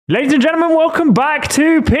Ladies and gentlemen, welcome back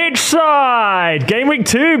to Pitchside. Game week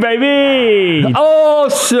 2, baby. Oh,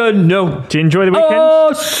 so no. Did you enjoy the weekend?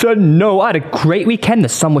 Oh, so no. I had a great weekend. The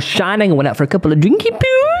sun was shining. I went out for a couple of drinky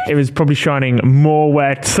poos. It was probably shining more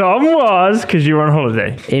where Tom was because you were on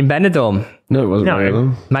holiday. In Benidorm. No, it wasn't.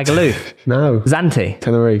 No. Magaluf. No. Zante.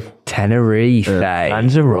 Tenerife.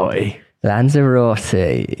 Lanzarote.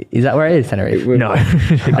 Lanzarote. Is that where it is, Tenerife? No,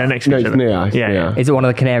 they're next to No, each it's other. near. It's Yeah. near. Is it one of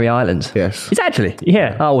the Canary Islands? Yes. Is it actually?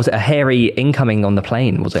 Yeah. Oh, was it a hairy incoming on the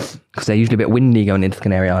plane, was it? Because they're usually a bit windy going into the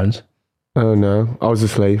Canary Islands. Oh, no. I was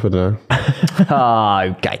asleep. I don't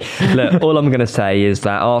know. Okay. Look, all I'm going to say is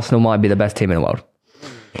that Arsenal might be the best team in the world.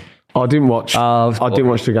 I didn't watch. I didn't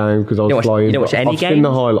watch the game because I was flying. You didn't watch any I've seen the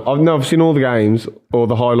games? highlight. I've seen all the games or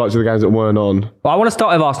the highlights of the games that weren't on. Well, I want to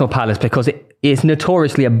start with Arsenal Palace because it's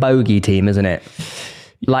notoriously a bogey team, isn't it?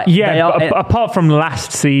 Like Yeah, they are, but apart from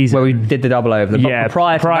last season. where we did the double over. Yeah,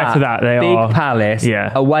 prior to that, they Big are- Palace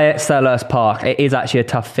Yeah. away at Selhurst Park. It is actually a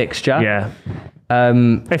tough fixture. Yeah.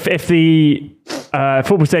 If the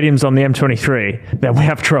football stadium's on the M23, then we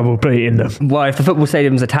have trouble beating them. Well, if the football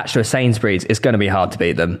stadium's attached to a Sainsbury's, it's going to be hard to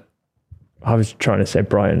beat them. I was trying to say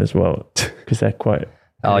Brighton as well because they're quite...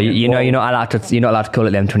 Oh, you know, you're not allowed to call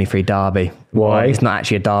it the M23 Derby. Why? It's not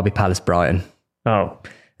actually a Derby Palace Brighton. Oh.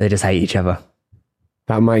 They just hate each other.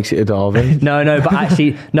 That makes it a derby. No,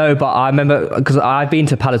 but I remember because I've been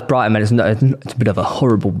to Palace Brighton, and it's a bit of a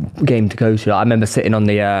horrible game to go to. I remember sitting on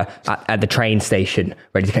the at the train station,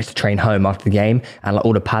 ready to catch the train home after the game, and like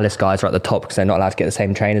all the Palace guys are at the top because they're not allowed to get the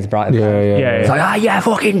same train as Brighton. Yeah. It's like,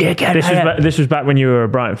 fucking dickhead. This was back when you were a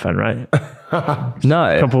Brighton fan, right?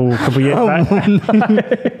 No. Couple years back.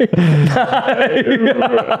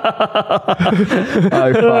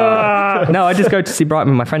 Oh, fuck. No, I just go to see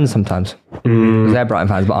Brighton with my friends sometimes. 'Cause they're Brighton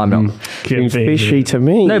fans, but I'm not. Seems fishy to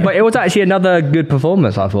me. No, but it was actually another good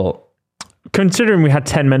performance, I thought. Considering we had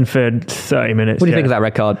 10 men for 30 minutes. What do you think of that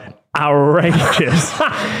red card? Outrageous.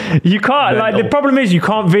 You can't, like, the problem is you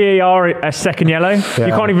can't VAR a second yellow. You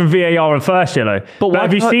can't even VAR a first yellow. But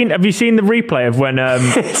have you seen the replay of when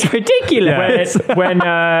It's ridiculous. when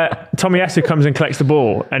Tommy Essa comes and collects the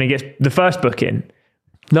ball and he gets the first booking?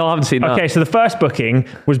 No, I haven't seen that. Okay, so the first booking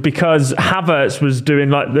was because Havertz was doing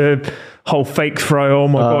like the whole fake throw. Oh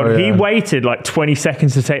my God. Yeah. He waited like 20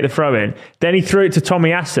 seconds to take the throw in. Then he threw it to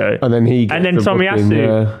Tommy Asu. And then Tommy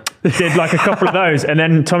Asu did like a couple of those. And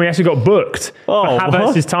then Tommy Asu got booked. Oh, for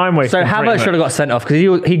Havertz's time wasting. So Havertz should have got sent off because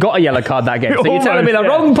he got a yellow card that game. So you're telling me the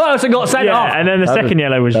wrong person got sent off? And then the second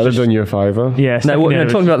yellow was That'd have just... done you a favour. Yeah,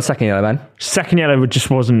 Talking about the second yellow, man. second yellow just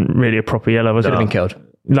wasn't really a proper yellow, was it? Should have been killed.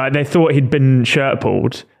 Like they thought he'd been shirt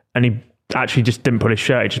pulled and he actually just didn't pull his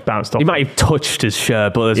shirt, he just bounced off. He might have touched his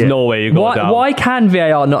shirt, but there's no way you go down. Why can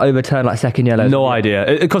VAR not overturn like second yellows? No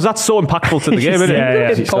idea. Because that's so impactful to the game, isn't it? Yeah.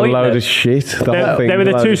 It's a load of shit. They were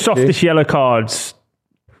the two softest yellow cards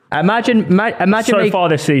Imagine far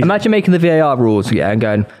this season. Imagine making the VAR rules, and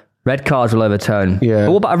going, red cards will overturn. Yeah.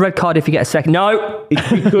 But what about a red card if you get a second? No,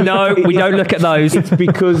 no, we don't look at those. It's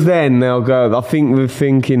because then they'll go. I think the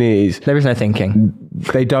thinking is There is no thinking.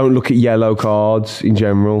 they don't look at yellow cards in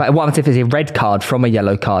general. Like, what happens if there's a red card from a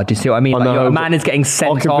yellow card? Do you see what I mean? I Like, know, a man but is getting sent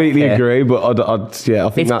I off completely here. agree, but I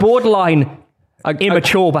think It's that's borderline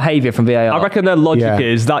immature behaviour from VAR. I reckon their logic Yeah.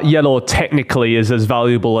 is that yellow technically is as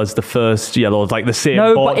valuable as the first yellow, like the same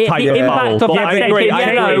No, but type the of impact foul. of But the I second agree.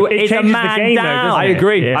 yellow It is a changes the man game, though, down. doesn't I it?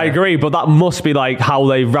 agree. Yeah. I agree, but that must be like how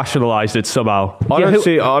they rationalised it somehow. I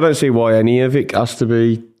don't see why any of it has to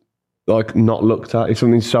be like not looked at. If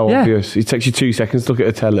something's so Yeah. obvious, it takes you 2 seconds to look at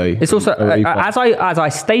a telly. It's also, A replay. as I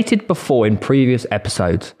stated before in previous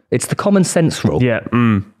episodes, it's the common sense rule, Yeah.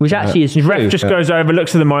 which actually is The true. ref just goes over,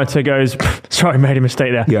 looks at the monitor, goes, sorry, made a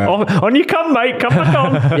mistake there. Yeah. On you come, mate. Come back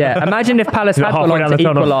on. Yeah, imagine if Palace had Halfway gone down on the to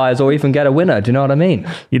tunnel. equalise or even get a winner. Do you know what I mean?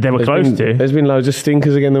 Yeah, they were close to. There's been loads of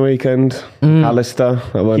stinkers again the weekend. Alistair,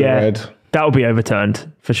 that one Yeah. red. That'll be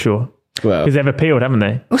overturned for sure. Well, Because they've appealed, haven't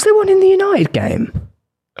they? Was there one in the United game?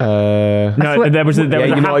 No, what- there was a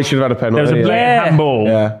United should have had a penalty. There was a blatant Yeah. handball.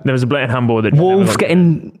 Yeah. There was a blatant handball that Wolves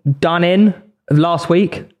getting done in last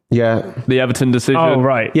week. Yeah, The Everton decision. Oh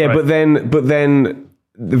right. yeah, right. but then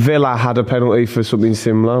Villa had a penalty for something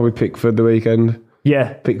similar with Pickford the weekend.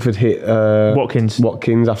 yeah, Pickford hit Watkins.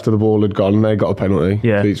 after the ball had gone. They got a penalty.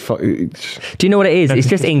 Yeah. So it's Do you know what it is? It's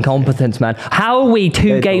just incompetence, man. How are we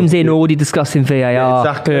two games in already discussing VAR?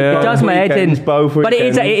 Exactly. It does my head in. Weekends, both But it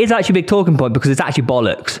is weekends. actually a big talking point because it's actually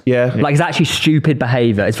bollocks. Yeah. Like it's actually stupid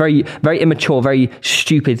behaviour. It's very, very immature, very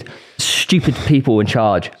stupid people in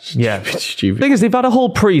charge. Yeah. The stupid. thing is, they've had a whole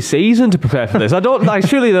pre-season to prepare for this. I don't like.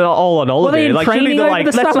 Surely they're not all on holiday. in Like, surely training they're over like,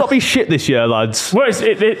 the let's summer? not be shit this year, lads. Well,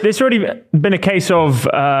 it's already been a case of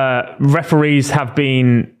referees have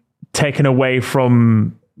been taken away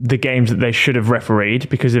from the games that they should have refereed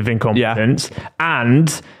because of incompetence.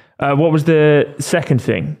 And what was the second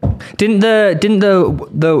thing? Didn't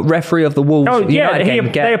the referee of the Wolves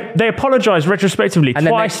United game they apologised retrospectively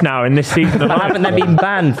twice now in this season. Haven't they been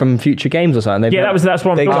banned from future games or something? That's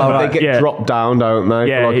what I'm talking about. They get dropped down, don't they?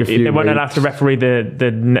 Yeah, for like a few they won't weeks. have to referee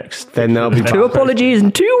the next. Then they'll be 2 apologies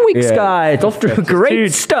in 2 weeks, guys. Off to a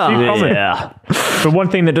great start. But one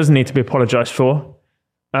thing that doesn't need to be apologised for,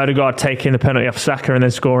 Ødegaard taking the penalty off Saka and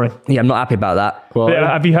then scoring. Yeah, I'm not happy about that. Well, But,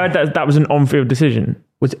 have you heard that was an on-field decision?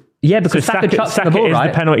 Because Saka chucked the ball, is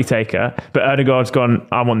right? the penalty taker, but Ødegaard's gone,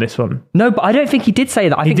 I want this one. No, but I don't think he did say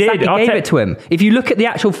that. I think did. Saka gave it to him. If you look at the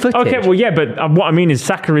actual footage. Okay, well, yeah, but what I mean is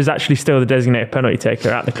Saka is actually still the designated penalty taker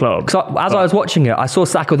at the club. So as I was watching it, I saw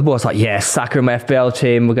Saka with the ball. I was like, yes, Saka in my FPL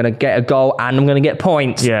team. We're going to get a goal and I'm going to get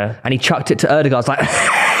points. Yeah. And he chucked it to Ødegaard. I was like,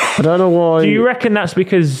 I don't know why. Do you reckon that's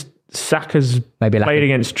because Saka's Maybe played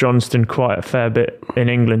against Johnston quite a fair bit in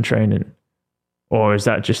England training? Or is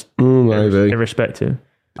that just maybe. irrespective?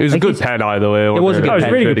 It was a good pen either way. It was a good Oh, it was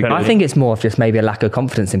pen. really good penalty. I think it's more of just maybe a lack of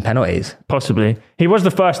confidence in penalties. Possibly. He was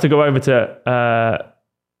the first to go over to...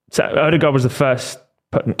 Ødegaard was the first...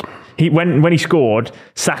 When he scored,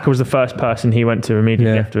 Saka was the first person he went to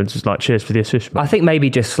immediately afterwards. Just like, cheers for the assist. I think maybe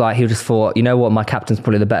just like he just thought, you know what, my captain's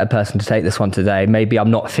probably the better person to take this one today. Maybe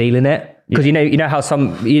I'm not feeling it. Because you know how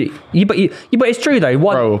some... but it's true though.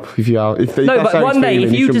 Grow up if you are. But one day,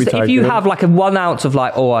 if you have like a 1 ounce of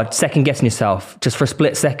like, second guessing yourself just for a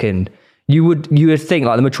split second, you would think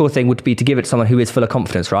like the mature thing would be to give it to someone who is full of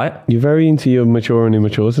confidence, right? You're very into your mature and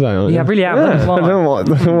immature today, aren't you? Yeah, I really am. I don't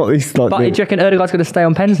know what these like. But do you reckon Ødegaard's going to stay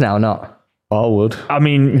on pens now or not? I would. I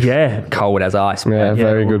mean, yeah. Cold as ice. Man. Yeah,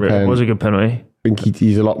 very good pen. It was a good penalty. I think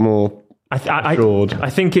he's a lot more assured. I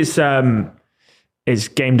think it's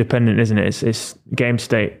game dependent, isn't it? It's game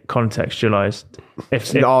state contextualized.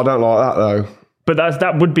 No, I don't like that though. But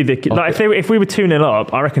that would be the like if we were 2-0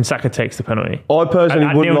 up, I reckon Saka takes the penalty. I personally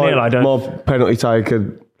At wouldn't 0-0, like my penalty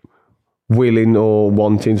taker willing or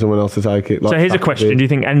wanting someone else to take it. Like So here's a Saka question: did. do you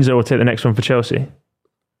think Enzo will take the next one for Chelsea?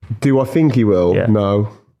 Do I think he will? Yeah. No.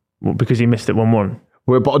 Well, because he missed it 1-1.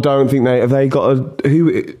 Well, but I don't think have they got a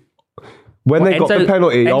who. When they got the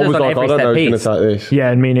penalty, I Enzo's was on like, I every don't know set who's going to take this. Yeah,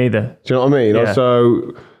 and me neither. Do you know what I mean? Yeah.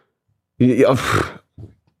 So,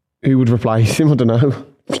 who would replace him? I don't know.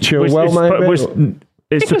 Chilwell, maybe?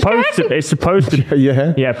 It's supposed to.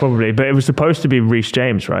 Yeah. Yeah, probably. But it was supposed to be Reece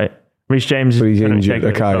James, right? Reece James But he's is penalty injured, taker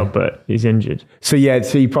as okay. well, but he's injured. So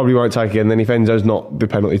he probably won't take it. And then if Enzo's not the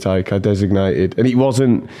penalty taker designated, and it was a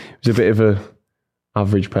bit of a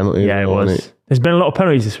average penalty. Yeah, it wasn't was. There's been a lot of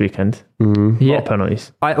penalties this weekend. A lot of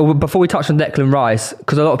penalties. Before we touch on Declan Rice,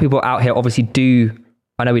 because a lot of people out here obviously do,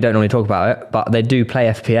 I know we don't normally talk about it, but they do play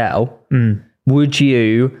FPL. Would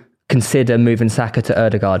you consider moving Saka to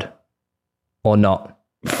Ødegaard or not?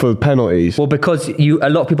 For penalties? Well, because a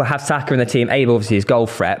lot of people have Saka in the team, A, obviously his goal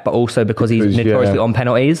threat, but also because he's notoriously on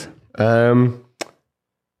penalties. I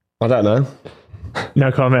don't know.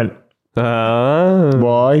 No comment.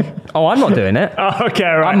 Why? Oh, I'm not doing it. Oh, okay,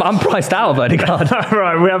 right. I'm priced out of Ødegaard.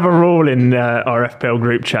 Right, we have a rule in our FPL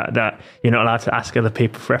group chat that you're not allowed to ask other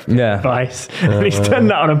people for FPL advice. And he's done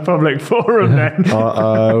that on a public forum then.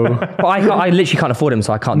 But I literally can't afford him,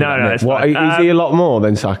 so I can't do No, that. it's What, fine. is he a lot more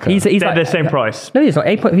than Saka? He's They're like the same price. No, he's not.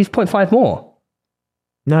 He's 0.5 more.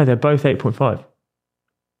 No, they're both 8.5.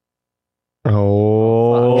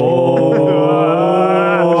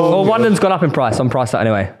 Well, London's gone up in price. I'm priced out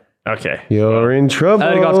anyway. Okay. You're in trouble.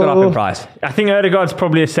 Ødegaard's gone up in price. I think Ødegaard's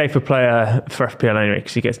probably a safer player for FPL anyway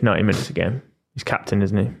because he gets 90 minutes a game. He's captain,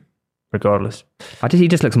 isn't he? Regardless. He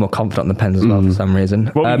just looks more confident on the pens as well for some reason.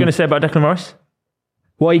 What were you going to say about Declan Rice?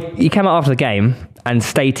 Well, he came out after the game and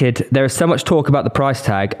stated there is so much talk about the price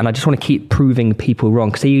tag, and I just want to keep proving people wrong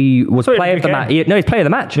because he was player of the match. No, he's player of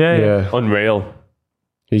the match. Yeah. Unreal.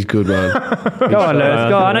 He's good, man. Go on, Lewis.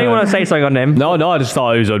 Go on. I know you want to say something on him. No, I just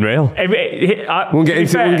thought he was unreal. We'll get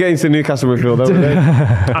into Newcastle midfield,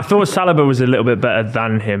 though. I thought Saliba was a little bit better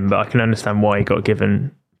than him, but I can understand why he got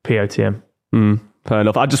given POTM. Fair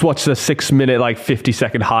enough. I just watched a 6-minute,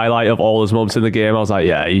 50-second highlight of all his moments in the game. I was like,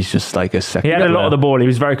 yeah, he's just like a second. He had a lot of the ball. He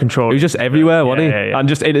was very controlled. He was just everywhere, wasn't he? Yeah. And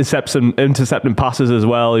just intercepting passes as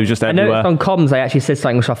well. He was just I everywhere. noticed on comms they actually said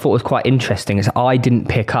something which I thought was quite interesting. Is I didn't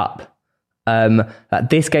pick up that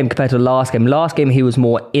this game compared to the last game. Last game he was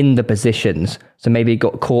more in the positions, so maybe he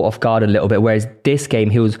got caught off guard a little bit. Whereas this game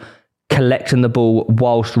he was collecting the ball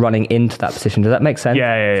whilst running into that position. Does that make sense?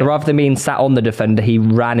 Yeah. So rather than being sat on the defender, he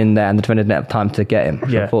ran in there, and the defender didn't have time to get him.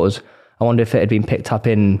 Yeah. I wonder if it had been picked up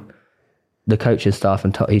in the coaching staff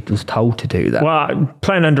and he was told to do that. Well,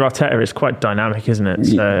 playing under Arteta is quite dynamic, isn't it?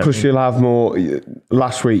 So, Plus, you'll have more.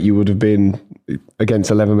 Last week, you would have been against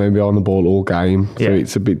 11 men behind the ball all game, so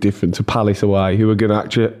it's a bit different to Palace away, who are going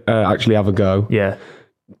to actually have a go. yeah.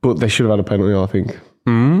 But they should have had a penalty, I think.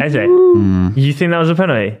 Is it? You think that was a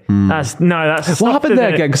penalty? That's What happened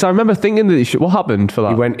there again? Because I remember thinking that what happened for that?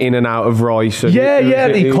 He went in and out of Rice.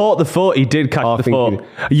 And He caught the foot. He did catch the foot.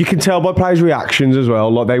 You can tell by players' reactions as well.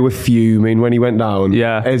 Like, they were fuming when he went down.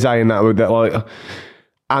 Yeah. Eze and that like,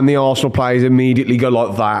 and the Arsenal players immediately go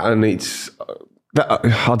like that, and it's.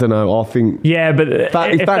 I don't know. I think. Yeah, but If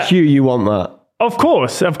that's you want that. Of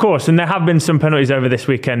course. And there have been some penalties over this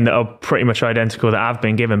weekend that are pretty much identical that have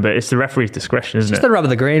been given, but it's the referee's discretion, isn't Just it? the rub of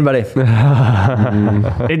the green, buddy.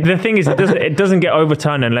 The thing is, it doesn't get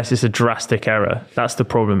overturned unless it's a drastic error. That's the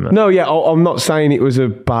problem. No, yeah, I'm not saying it was a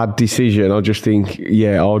bad decision. I just think,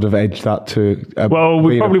 I would have edged that to. Well,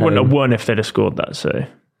 we being a probably wouldn't have penalty. won if they'd have scored that, so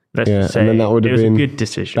let's Yeah, just say and then that would it have was been a good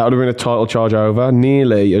decision. That would have been a title charge over,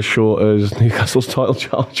 nearly as short as Newcastle's title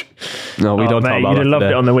charge. No, we don't talk mate, about you'd that have loved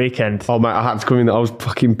today. it on the weekend. Oh, mate, I had to come in. I was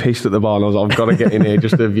fucking pissed at the bar. And I was like, I've got to get in here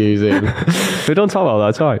just to abuse it. We don't talk about that.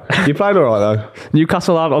 It's all right. You played all right, though.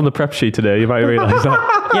 Newcastle aren't on the prep sheet today. You might realise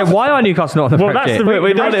that. Yeah, why are Newcastle not on the Well, prep that's sheet? the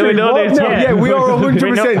we don't Actually, need what? to- No, yeah, we are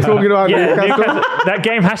 100% talking about Newcastle. That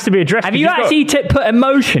game has to be addressed. Have you You've got- actually put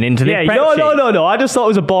emotion into this Yeah, prep no, sheet? No. I just thought it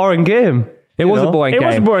was a boring game. It was a boring It game.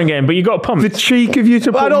 was a boring game, but you got pumped. The cheek of you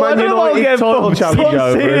to put Man United title challenge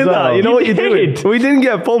over as well. You know what You you're doing? did. We didn't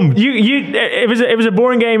get pumped. It was a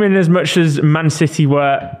boring game in as much as Man City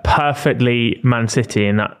were perfectly Man City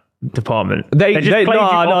in that department. They just played you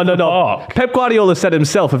off the park. Pep Guardiola said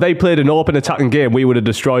himself, if they played an open attacking game, we would have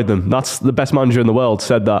destroyed them. That's the best manager in the world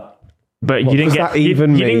said that. But What you didn't does get that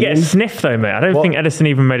even you didn't get a mean? sniff though, mate. I don't think Edison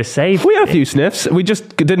even made a save. We had a few sniffs. We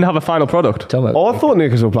just didn't have a final product. Tell me. Oh, I thought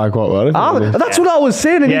Newcastle played quite well. That's what I was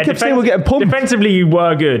saying, and you kept saying we're getting pumped. Defensively, you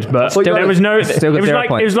were good, but Still there got- was no. still got It was 0 like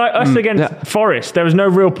points. us against Forest. There was no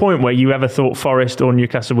real point where you ever thought Forest or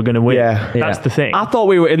Newcastle were going to win. Yeah. That's the thing. I thought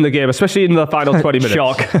we were in the game, especially in the final 20 minutes.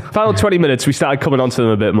 Shock. Final 20 minutes, we started coming onto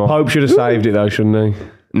them a bit more. Pope should have saved it, though, shouldn't he?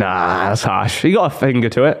 Nah, that's harsh. He got a finger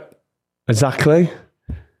to it. Exactly.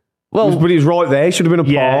 Well, But he was right there. Should have been a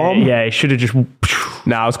palm. yeah. It should have just.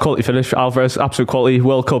 nah, it was quality finish. Alvarez, absolute quality.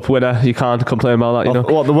 World Cup winner. You can't complain about that, you know.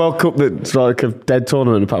 What, the World Cup that's like a dead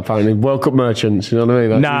tournament, apparently? World Cup merchants, you know what I mean?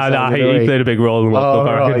 That's Nah, insane, you know? he played a big role in the World Oh, Cup.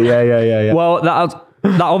 I right. reckon. Yeah. Well,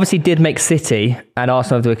 that obviously did make City and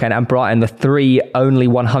Arsenal over the weekend and Brighton the three only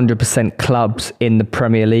 100% clubs in the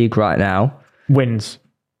Premier League right now. Wins.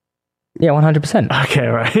 Yeah, 100%. Okay,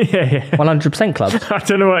 right. yeah. 100% clubs. I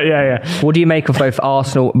don't know what. Yeah. What do you make of both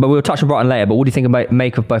Arsenal? But we'll touch on Brighton later. But what do you think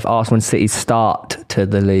make of both Arsenal and City's start to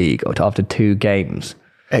the league or after 2 games?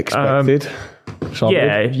 Expected. Solid.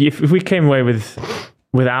 Yeah, if we came away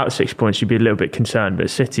without 6 points, you'd be a little bit concerned. But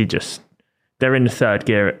City they're in the third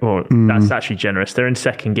gear, or that's actually generous. They're in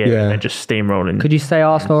second gear Yeah. and they're just steamrolling. Could you say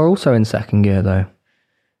Arsenal are also in second gear though?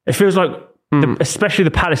 It feels like, especially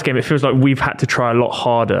the Palace game, it feels like we've had to try a lot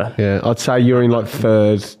harder. Yeah, I'd say you're in like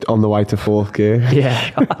third on the way to fourth gear.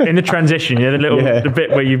 Yeah, in the transition, the bit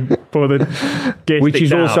where you pull the gear Which stick is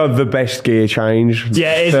down. also the best gear change.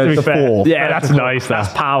 Yeah, it is, Third to be fair. fourth. Yeah, that's nice.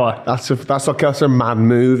 That's power. That's a mad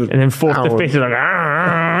move. And then fourth to fifth is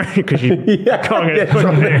like, because you can't get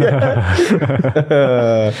it.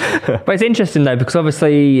 But it's interesting though because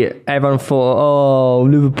obviously everyone thought, oh,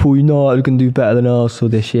 Liverpool United can do better than Arsenal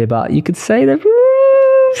this year. But you could say they're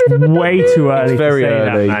Way too early very to say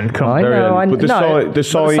early. that, man. Come I on. Very know. early. I But the know. the But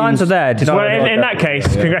signs are there. Do you know Well, what I mean? in that case,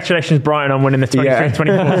 congratulations, Brighton, on winning the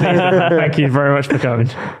 23-24 season. Thank you very much for coming.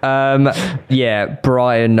 Yeah,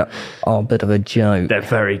 Brian, a bit of a joke. They're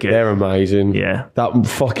very good. They're amazing. Yeah. That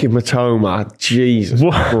fucking Matoma, Jesus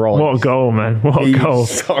What Christ. a goal, man. What a He's goal.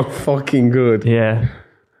 so fucking good. Yeah.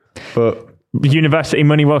 But University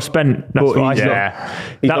money well spent. That's But what I he's say. not-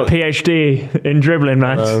 he's That not- PhD in dribbling,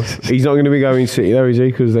 man. he's not going to be going City though, is he?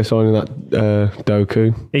 Because they're signing that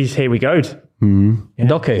Doku. He's here we go.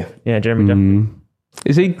 Doku. Yeah, Jeremy Doku.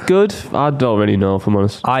 Is he good? I don't really know, if I'm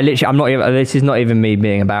honest. I'm not even, this is not even me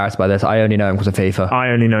being embarrassed by this. I only know him because of FIFA. I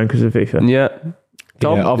only know him because of FIFA. Yeah.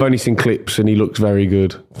 Tom? Yeah, I've only seen clips and he looks very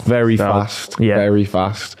good. Very fast. Yeah. Very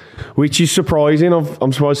fast. Which is surprising.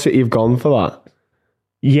 I'm surprised City have gone for that.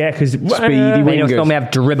 Yeah, because Speedy They wingers. normally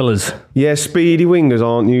have dribblers. Yeah, speedy wingers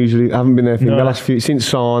haven't been there for the last few, since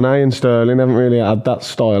Sane and Sterling haven't really had that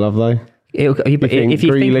style, have they? If you think, Grealish, if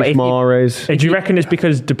you- Mahrez. do you reckon it's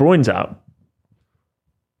because De Bruyne's out?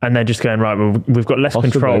 And they're just going, right, well, we've got less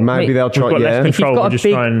Possibly. control. Maybe they'll try, We've got less yeah. control. if you've got we'll a just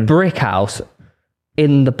big try and... brick house,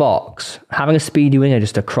 in the box, having a speedy winger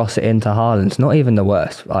just to cross it into Haaland's not even the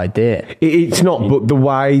worst idea. It's not, but the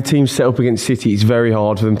way teams set up against City, it's very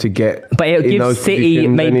hard for them to get. But it in gives those City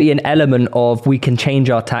positions, maybe an element of we can change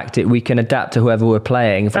our tactic, we can adapt to whoever we're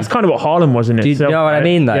playing. That's kind of what Haaland was in it. Do you know what I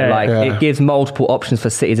mean, though? Yeah. It gives multiple options for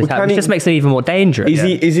City to attack, which he- just makes it even more dangerous.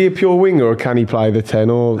 Is he a pure winger or can he play the 10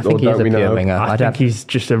 or I think he don't is a we pure know? winger. I think he's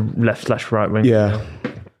just a left/right wing. Yeah.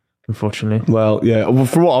 Unfortunately. Well, yeah. Well,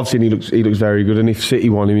 from what I've seen, he looks very good. And if City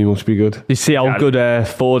want him, he must be good. You see how good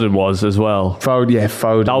Foden was as well.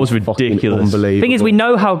 Foden. That was fucking ridiculous. Unbelievable. thing is, we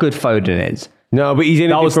know how good Foden is. No, but he's in a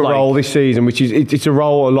That was different like- role this season, which is it's a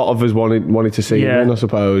role a lot of us wanted to see him Yeah. in, I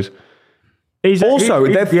suppose. he's Also,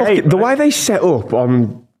 the eight, the right? way they set up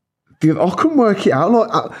on. I couldn't work it out. Like,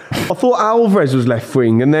 I thought Alvarez was left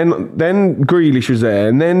wing, and then Grealish was there,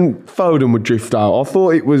 and then Foden would drift out. I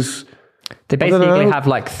thought it was. They I don't basically know. have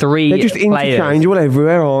like three They're just players. interchangeable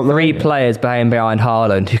everywhere, aren't they? Three players behind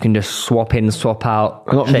Haaland who can just swap in, swap out.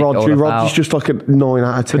 Like shake it all Rodri's about. just like a 9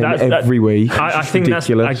 out of 10 every week. I It's think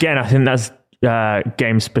ridiculous. I think that's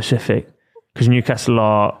game specific because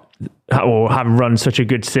Newcastle have run such a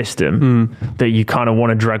good system that you kind of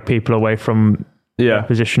want to drag people away from Yeah.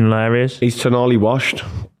 positional areas. Is Tonali washed?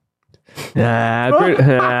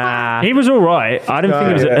 He was all right. I didn't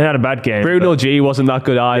think he had a bad game. Bruno G wasn't that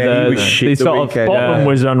good either. Yeah, he was shit He the sort of- weekend. Botman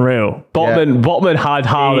was unreal. Botman had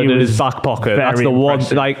Haaland He in his was back pocket. That's very the one.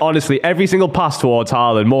 impressive. Like, honestly, every single pass towards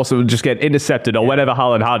Haaland, most of them just get intercepted, or whenever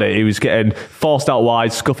Haaland had it, he was getting forced out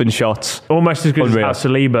wide, scuffing shots. Almost as good Unreal. as how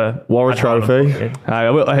Saliba. War a had Haaland.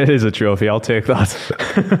 trophy. It is a trophy. I'll take that.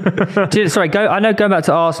 I know going back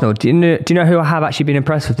to Arsenal, do you know who I have actually been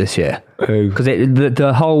impressed with this year? Who? Because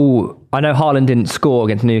the whole, I know Haaland didn't score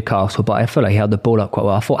against Newcastle, but I feel like he held the ball up quite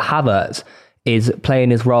well. I thought Havertz is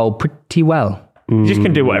playing his role pretty well. He just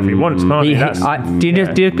can do whatever he wants, can't he? Do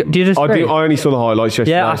you just I only saw the highlights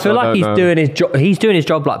yesterday. Yeah, I feel so like he's don't know. doing his job. He's doing his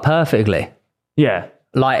job like perfectly. Yeah.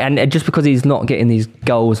 Like, and just because he's not getting these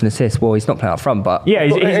goals and assists, well, he's not playing up front. But Yeah,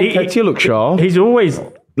 But Nketiah looks sharp. He's always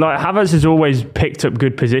like Havertz has always picked up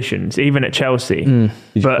good positions, even at Chelsea.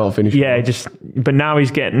 He just can't finish well. But now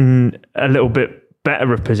he's getting a little bit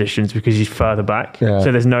better of positions because he's further back. Yeah.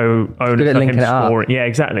 So there's no onus good at on him linking it up. scoring. Yeah,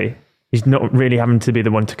 exactly. He's not really having to be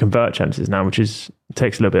the one to convert chances now, which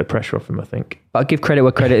takes a little bit of pressure off him, I think. I'll give credit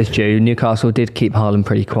where credit is due. Newcastle did keep Haaland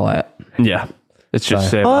pretty quiet. Yeah. It's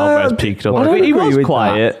just Alvarez peaked up. I don't He agree was with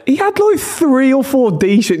quiet. that. He had like 3 or 4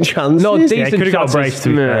 decent chances. No, Yeah, decent he could have got a chances. brace to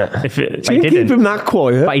be Yeah. fair. If it, Did you keep him that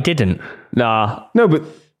quiet? But he didn't. Nah. No, but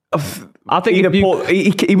I think if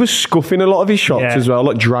you- he was scuffing a lot of his shots Yeah. as well,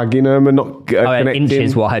 like dragging them and not connecting.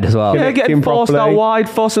 Inches wide as well. Yeah. Yeah, getting him forced properly. out wide,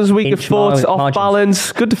 Foster's weaker Inch foot, off margins.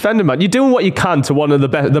 balance. Good defending, man. You're doing what you can to one of the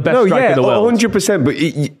best No, striker yeah, in the world. 100%. But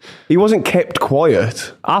he wasn't kept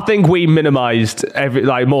quiet. I think we minimised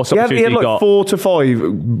most He opportunities had he like got. 4 to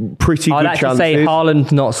 5 pretty I'd good actually chances. say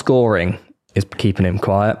Haaland not scoring is keeping him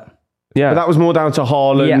quiet. Yeah, But that was more down to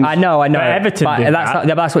Haaland. Yeah, I know. But Everton but did that's,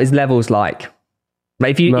 that. that's what his level's like.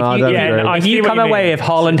 Like if you, No, I don't agree. I if see you what come you away mean. if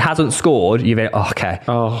Haaland hasn't scored, you've been, okay.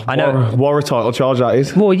 Oh, I know. War a title charge, that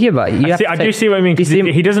is. Well, yeah, but you have to I say- do see what I mean, you because see him-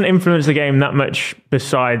 he doesn't influence the game that much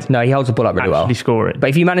besides No, he holds the ball up really actually well. scoring. But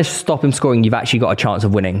if you manage to stop him scoring, you've actually got a chance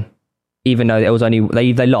of winning. Even though it was only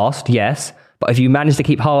they lost, yes. But if you manage to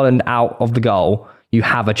keep Haaland out of the goal, you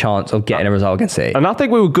have a chance of getting a result against City. and I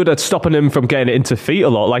think we were good at stopping him from getting it into feet a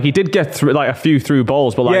lot. Like he did get through a few through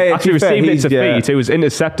balls, but Yeah, actually to be fair, receiving it to he's- feet, it was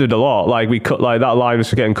intercepted a lot. Like we cut that line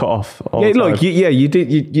was getting cut off. All Yeah, the time. look, you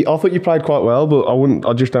did. I thought you played quite well, but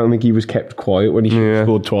I just don't think he was kept quiet when he should have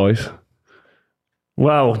scored twice.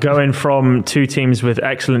 Well, going from 2 teams with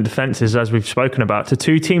excellent defences, as we've spoken about, to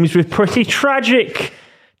 2 teams with pretty tragic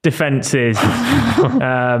defences.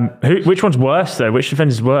 Which one's worse, though? Which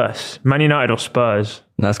defence is worse? Man United or Spurs?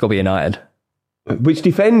 No, it's got to be United. Which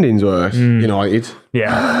defending's worse? United.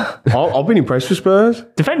 Yeah. I've been impressed with Spurs,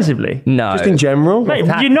 Defensively? No. just in general. Mate,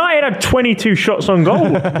 United had 22 shots on goal.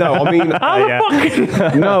 No, I mean, How the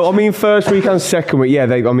fuck? no, I mean first week and second week. Yeah,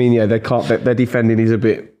 they can't. Their defending is a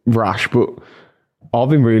bit rash, but I've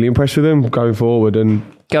been really impressed with them going forward and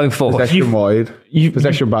Going forward. possession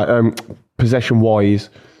wise.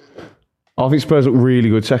 I think Spurs look really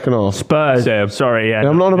good second half. Spurs. Same. Sorry, yeah.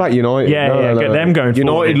 I'm not about United. Yeah, get them going United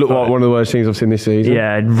forward. look like one of the worst teams I've seen this season.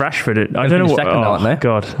 Yeah, Rashford. I don't know finish what. second, aren't they?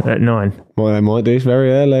 God, at 9. Well, they might do. It's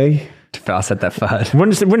very early. I said that third.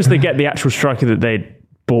 Once they get the actual striker that they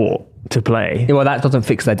bought to play, Well, that doesn't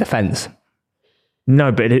fix their defence.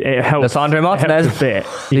 No, but it helps. Lissandro Martinez. It helps a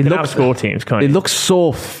bit. You can outscore teams, can't He you? looks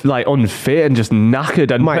so unfit and just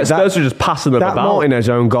knackered, and Mate, Spurs are just passing them That about. Martinez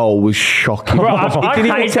own goal was shocking. Bro, I He didn't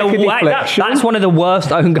even hate take a deflection. That's one of the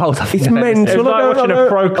worst own goals I've It's ever seen. mental. It's like watching a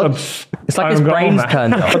pro club. It's like his brain's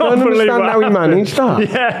turned off. I don't understand how he managed that.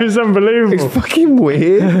 Yeah, it was unbelievable. It's fucking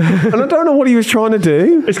weird. And I don't know what he was trying to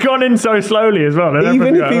do. It's gone in so slowly as well.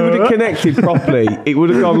 Even if he would have connected properly, it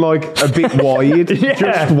would have gone like a bit wide. Yeah.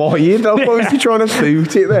 Just wide. What was he trying to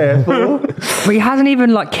boot it there for? But he hasn't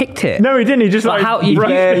even like kicked it. No, he didn't. He just Like like how if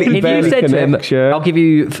barely- you barely said to him, connects, yeah. I'll give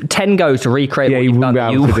you 10 goes to recreate Yeah, what he you've wouldn't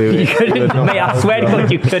done. be able to do You it. couldn't, mate. I swear to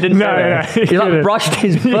God, you couldn't. No, do no, it. he He like couldn't. brushed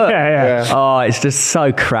his foot. Yeah. Oh, it's just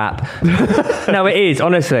so crap. No, it is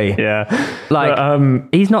honestly. Yeah, Like But,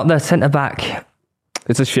 he's not the centre back.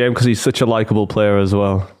 it's a shame because he's such a likable player as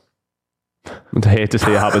well. I'd hate to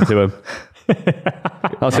see it happen to him.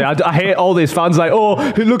 I'll say I hate all these fans like, oh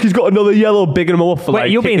look, he's got another yellow, bigging him up for Wait,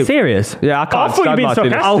 like. you're being kicking- serious? Yeah, I can't. I thought you were being stand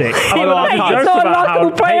Martinez. sarcastic. Oh, no, I Mate, can't. he's not a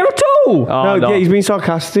likable player at all. Oh, No, yeah, he's been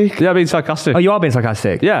sarcastic. yeah, being sarcastic. Oh, you are being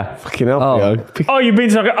sarcastic. Yeah. Fucking hell, Oh. yo. Oh, you've been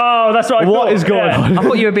sarcastic. Oh, that's what I What thought. is going Yeah. on? I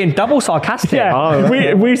thought you were being double sarcastic. Yeah, Oh,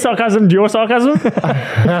 we sarcasmed your sarcasm.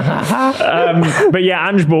 But yeah,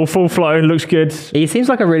 Ange Ball, full flow, looks good. He seems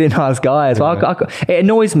like a really nice guy as well. It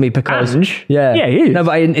annoys me because Ange? yeah, Yeah, he is. No,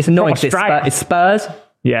 but it's annoying. Proper 'Cause it's Spurs.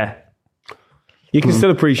 Yeah. You can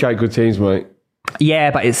still appreciate good teams, mate.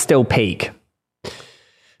 Yeah, but it's still peak.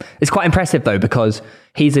 It's quite impressive though because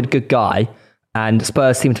he's a good guy, and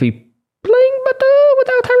Spurs seem to be playing better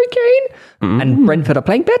without Harry Kane, and Brentford are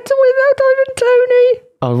playing better without Ivan Toney.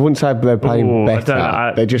 I wouldn't say they're playing Ooh, I better. don't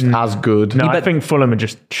know. They're just as good. No, Yeah, I but- think Fulham are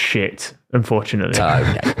just shit, unfortunately.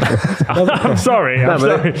 Okay. I'm sorry. No, I'm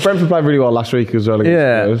but sorry. Brentford played really well last week as well. against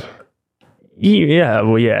Yeah. Spurs. Yeah,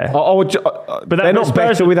 well, yeah. But that- they're but not Spurs-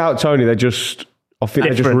 better without Tony. They're just. I think they're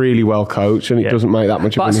just Different. really well coached, and it Yeah. doesn't make that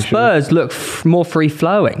much of But an issue. Spurs look more free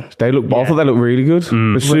flowing. They look. I thought they look really good.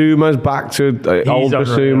 Basuma's back to old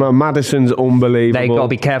unreal. Basuma. Madison's unbelievable. They got to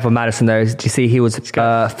be careful, Madison. Though, do you see he was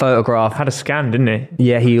photographed? Had a scan, didn't he?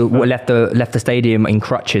 Yeah, he left the stadium in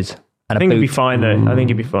crutches and I think a he'd be boot. fine, though. I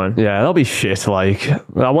think he'd be fine. Yeah, that'll be shit. Like,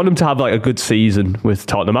 I want him to have like a good season with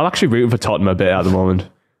Tottenham. I'm actually rooting for Tottenham a bit at the moment.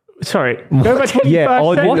 Sorry. Go back to what you Yeah, first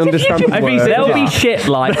I said. didn't understand the If he word. said They'll that- be shit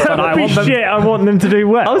like, but I That'll be want them. shit. I want them to do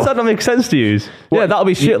well. How does that not make sense to you? Yeah, that'll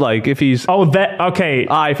be shit. Like if he's Oh, that okay.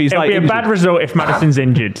 If he's It'll like be a injured. bad result if Madison's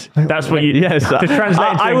injured. That's what you. yes, To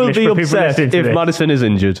translate into I will English be for people upset listening to if this. Madison is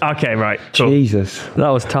injured. Okay, right. Cool. Jesus. That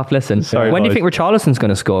was a tough listen. Sorry, when do you boys. think Richarlison's going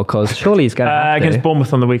to score? Because surely he's going to have to. Against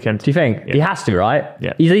Bournemouth on the weekend. Do you think? He has to, right?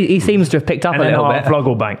 Yeah. He seems to have picked up And a then little our bit. vlog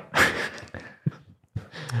will bang.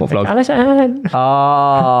 What vlog? Alison.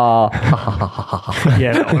 Ah.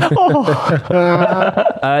 Yeah. That one.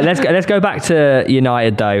 Let's go back to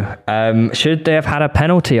United though. Should they have had a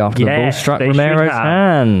penalty after the ball Yes, struck they should Romero's have.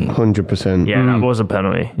 hand? 100%. Yeah, that was a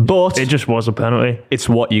penalty. But It just was a penalty. it's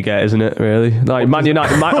what you get, isn't it? Really, like Man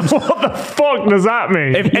United. What the fuck does that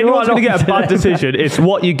mean? If anyone's going to get a bad decision, it's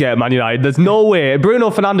what you get, Man United. There's no way. Bruno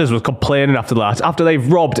Fernandes was complaining after that. After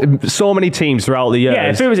they've robbed so many teams throughout the years. yeah,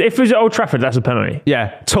 if it was at Old Trafford, that's a penalty.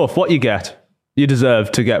 Yeah, tough. What you get, you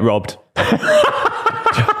deserve to get robbed.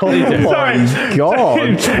 Oh my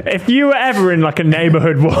God. If you were ever in like a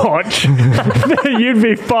neighbourhood watch, you'd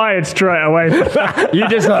be fired straight away. For that. You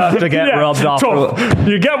deserve to get Yeah, robbed after. tough.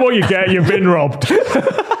 You get what you get. You've been robbed. You're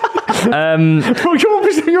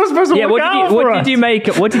supposed to Yeah, look out for what us. did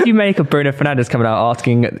you make of Bruno Fernandes coming out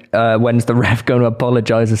asking when's the ref going to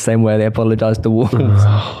apologise the same way they apologised to Wolves?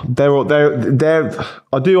 They're.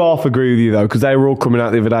 I do half agree with you though, because they were all coming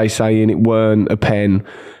out the other day saying it weren't a pen.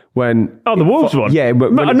 When the Wolves one? Yeah,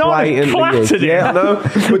 but when it No, blatantly is. clattered it. Yeah, no.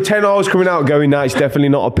 But 10 hours coming out going, no, it's definitely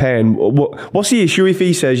not a pen. What's the issue if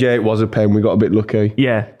he says, yeah, it was a pen? We got a bit lucky.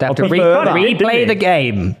 Yeah, They have to prefer that, replay the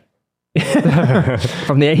game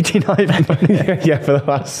from the 89th. Yeah, for the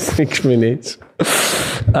last 6 minutes.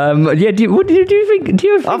 Yeah, what do you think? Do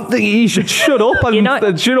you I think you should shut up. And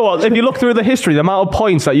United- do you know what? If you look through the history, the amount of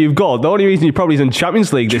points that you've got, the only reason you're probably in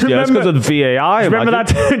Champions League this year is because of the VAR. Do you remember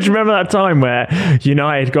that time where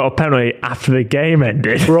United got a penalty after the game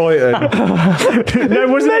ended? Brighton. No,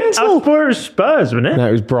 wasn't it? I thought it was Spurs, wasn't it? No,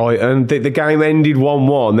 it was Brighton. The game ended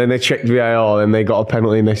 1-1, then they checked VAR, then they got a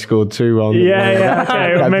penalty and they scored 2-1. Yeah. Okay,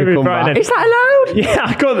 Had to maybe come Brighton. back. Is that allowed? Yeah,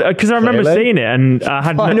 I got because I remember Really? seeing it and I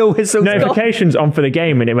had Final whistle's notifications on for the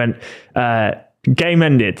game and it went game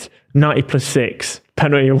ended 90 +6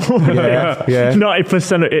 penalty award. Yeah. 90 plus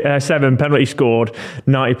 7 penalty scored,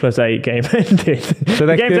 90 plus 8 game ended. So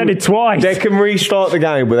the game's ended twice. They can restart the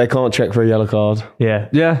game, but they can't check for a yellow card. Yeah.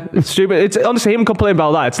 Yeah, it's stupid. It's honestly him complaining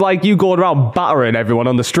about that. It's like you going around battering everyone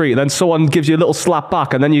on the street, and then someone gives you a little slap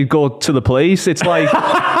back, and then you go to the police. It's like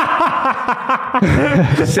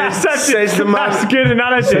Says the man. That's good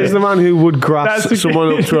analogy. Says the man who would grass That's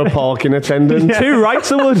someone up to a parking attendant. two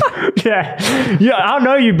rights, I would. Yeah, I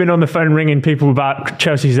know you've been on the phone ringing people about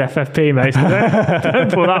Chelsea's FFP, mate. So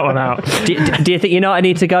don't pull that one out. Do you think United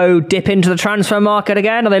need to go dip into the transfer market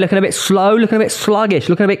again? Are they looking a bit slow, looking a bit sluggish,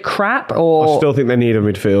 looking a bit crap? I Or still think they need a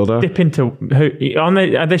midfielder. Dip into who?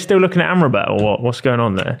 Are they still looking at Amrabat or what? What's going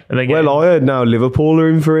on there? Are they getting, Well, I heard now Liverpool are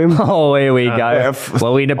in for him. oh, here we go. yeah.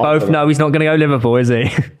 Well, we both know he's not going to go Liverpool, is he?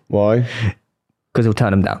 Why? Because he'll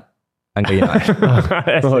turn them down and go United.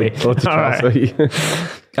 Right, or to All right. Chelsea.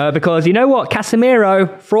 Because you know what,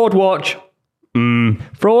 Casemiro, fraud watch.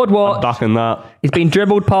 Fraud watch. Back in that. He's been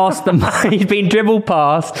dribbled past he's been dribbled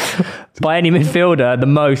past by any midfielder the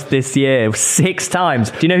most this year, 6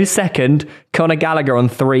 times. Do you know who's second? Conor Gallagher on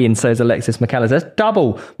 3, and so is Alexis McAllister. That's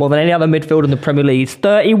double more than any other midfielder in the Premier League. He's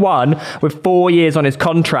 31 with 4 years on his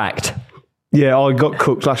contract. Yeah, I got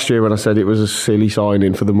cooked last year when I said it was a silly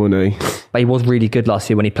signing for the money. But he was really good last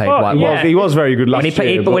year when he played Oh, White. yeah. Well, he was very good last When he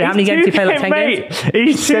played, year. but how many games did he play? Like 10 Mate, games?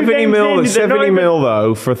 he's 2 70 games mil, in, 70 mil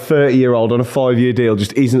though for a 30-year-old on a 5-year deal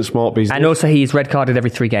just isn't smart business. And also he's red carded every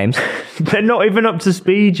 3 games. They're not even up to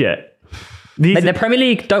speed yet. But the Premier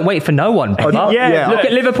League don't wait for no one. yeah. Look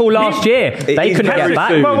at Liverpool last year. They it's couldn't very get back.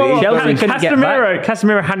 soon. Chelsea couldn't get back.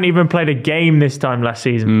 Casemiro hadn't even played a game this time last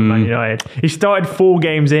season for Man United. He started 4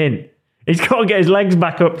 games in. He's got to get his legs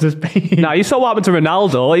back up to speed. Now, you saw what happened to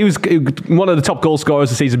Ronaldo. He was one of the top goal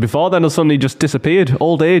scorers the season before, then suddenly just disappeared.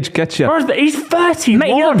 Old age gets you. He's 31.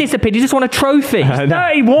 Mate, he not disappeared. He just won a trophy.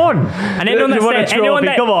 31. And anyone You want a that said, anyone trophy?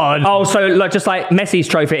 that, Come on. Oh, so like, just like Messi's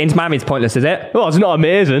trophy at Inter Miami's pointless, is it? Well, it's not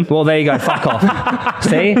amazing. Well, there you go. Fuck off.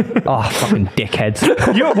 See? Oh, fucking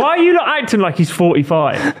dickheads. Why are you not acting like he's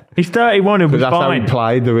 45? He's 31. He'll be That's how fine. he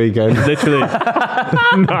played the weekend. Literally.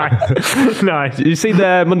 Nice. You see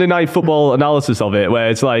the Monday Night Football analysis of it, where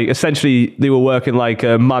it's like essentially they were working like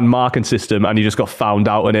a man marking system, and he just got found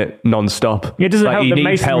out in it non-stop. It doesn't Like, help he that needs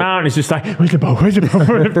Mason help. Mount is just like, where's the ball? Where's the ball?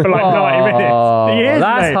 For like 90 minutes. He is,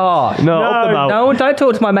 That's mate. hard. No, up them out. No, don't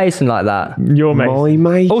talk to my Mason like that. Your mate. My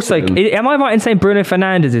mate. Also, am I right in saying Bruno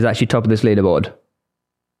Fernandes is actually top of this leaderboard?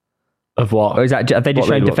 Of what? Or is that, have they just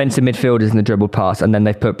What shown leaderboard? defensive midfielders in the dribble pass and then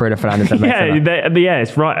they've put Bruno Fernandes and Mason? Yeah,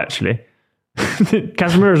 it's right, actually.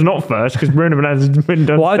 Casemiro's not first because Bruno Fernandes has been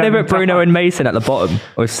done. Why have they 7 put Bruno times. and Mason at the bottom?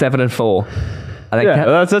 Or 7 and 4? I think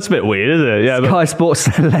Yeah, that's a bit weird, isn't it? Yeah, but Sky Sports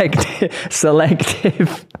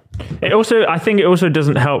selective. I think it also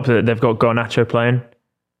doesn't help that they've got Garnacho playing.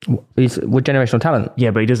 He's with generational talent.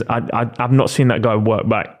 Yeah, but he does. I've not seen that guy work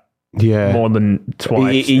back Yeah. more than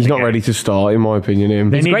twice. He's in a not game. ready to start, in my opinion. Him.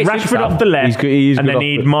 They He's need great Rashford superstar. off the left, He's good- he is and good they off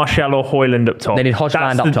need the- Martial or Højlund up top. They need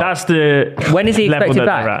Højlund up top. That's the When is he level expected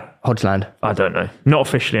that they're back? at. Hodgland. I don't know. Not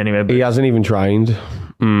officially anyway. But He hasn't even trained.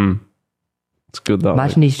 it's good though.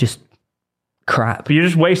 Imagine he's just crap. you're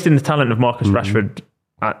just wasting the talent of Marcus Rashford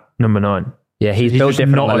at number 9. Yeah, he's He's built just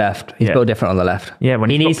different on not the a- left. He's yeah. built different on the left. Yeah, when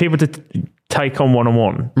he he's needs got people to take on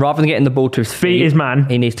one-on-one. rather than getting the ball to his feet, his man.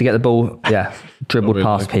 He needs to get the ball, dribbled really.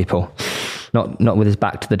 past people. Not with his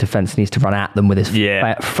back to the defence. He needs to run at them with his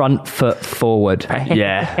front foot forward.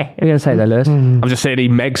 Yeah. What are you going to say there, Lewis? I'm just saying he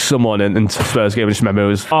megs someone in Spurs game. I just remember it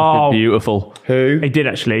was fucking beautiful. Who? He did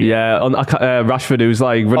actually. Yeah, on Rashford, who was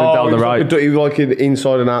like running down the right. He was like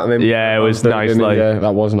inside and out. And then Yeah, it was nice, like- yeah,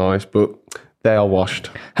 that was nice, but they are washed.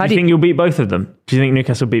 Do you think you'll beat both of them? Do you think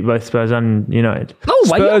Newcastle beat both Spurs and United? Oh,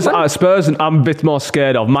 wait, Spurs, and I'm a bit more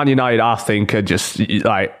scared of. Man United, I think, are just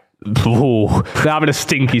like, they're having a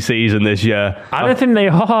stinky season this year. I don't think they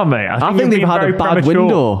are, mate. I I think you're they've being had very a bad premature.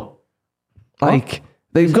 window. Like,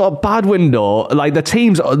 they've got a bad window. Like, the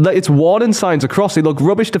teams, it's warning signs across. They look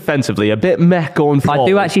rubbish defensively, a bit meh going forward. I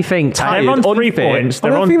do actually think... They're on 3 unfit. points. I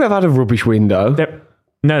don't think they've had a rubbish window.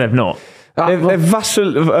 No, they've not. They've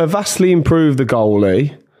vastly improved the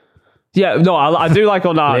goalie. Yeah, no, I do like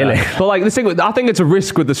Onana. Really? But like, the thing, I think it's a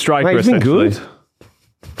risk with the striker, Mate, he's been essentially. good.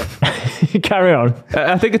 Carry on.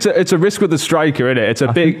 I think it's a risk with the striker, isn't it?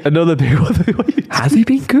 It's another big one. Has he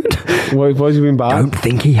been good? Why has he been bad? Don't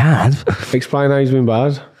think he has. Explain how he's been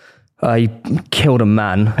bad. He killed a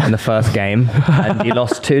man in the first game and he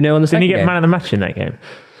lost 2-0 in the Didn't second he get game. man of the match in that game?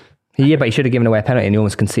 Yeah, but he should have given away a penalty and he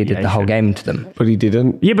almost conceded he the whole should. game to them. But he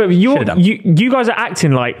didn't. Yeah, but Should've done. you guys are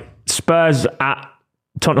acting like Spurs at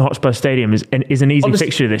Tottenham Hotspur Stadium is an easy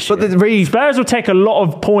fixture this year. But the Spurs will take a lot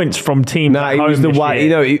of points from teams. No, at it home was the this way.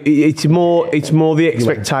 year. It's more the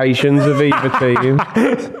expectations of either team.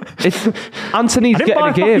 Anthony's I didn't getting buy a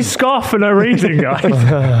a fucking game. scarf for no reason, guys.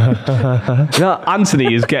 No,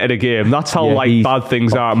 Anthony is getting a game. That's how he's bad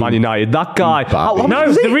things are at Man United. That guy, how much No,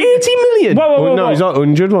 was it? the 80 million. Whoa, No, he's not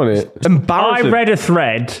 100, wasn't it? I Embarrassing. read a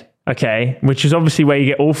thread, okay, which is obviously where you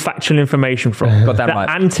get all factual information from. Got that that right.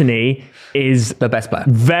 Anthony is The best player.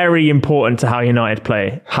 very important to how United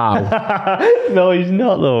play. How? No, he's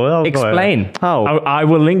not though. Explain. How? I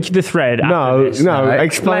will link you the thread. No, after this. no. Explain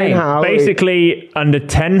explain. how. Basically, under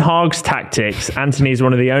Ten Hag's tactics, Anthony is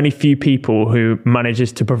one of the only few people who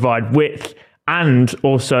manages to provide width and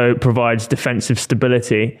also provides defensive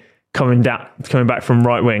stability coming back from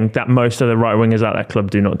right wing that most other right wingers at that club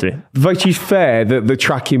do not do. Which is fair that the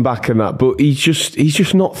tracking back and that, but he's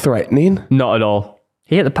just not threatening. Not at all.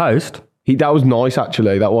 He hit the post. That was nice,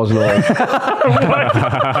 actually. That was nice. No,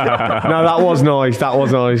 that was nice. That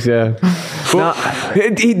was nice, yeah. But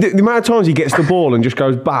the amount of times he gets the ball and just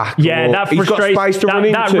goes back. Yeah, or that he's got frustrates. space to run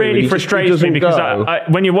into. That and really he frustrates me doesn't because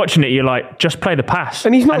go. when you're watching it, you're like, just play the pass,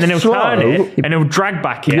 And he's not then he'll slow. turn it, and he'll drag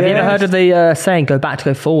back in. Have you ever heard of the saying, go back to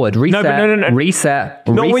go forward? Reset, No. reset,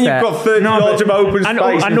 Not when you've reset. got 30 yards of open and,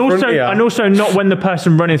 space and in also, front of you. and also not when the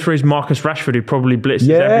person running through is Marcus Rashford, who probably blitzes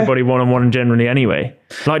Yeah. everybody one-on-one generally anyway.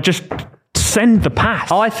 Like, just send the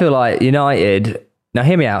pass. I feel like United, now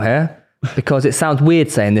hear me out here, because it sounds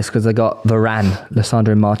weird saying this because they got Varane,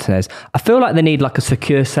 Lissandro Martinez. I feel like they need like a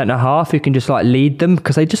secure centre half who can just like lead them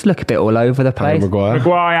because they just look a bit all over the Harry place. Maguire.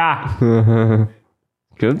 Maguire.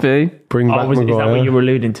 Could be. Bring back Is that Maguire. what you were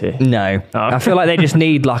alluding to? No. I feel like they just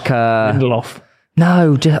need like a... Lindelof.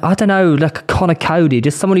 No, just, I don't know, like a Connor Cody,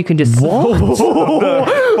 just someone who can just...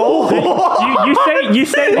 You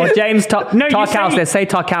say Or this. James No, you Tarkowski. say- Let's say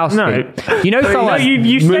Tarkowski. No. You know someone,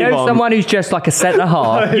 you say- someone who's just like a centre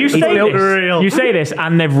half. You He's say built- this. You say this,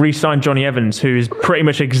 and they've re-signed Johnny Evans, who is pretty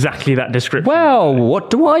much exactly that description. Well, what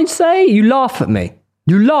do I say? You laugh at me.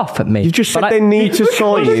 You laugh at me. You just said But they need to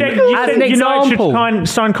sign You him. said, As an United example. should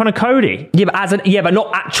sign Connor Cody. Yeah, but not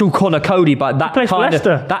actual Connor Cody, but that plays for kind of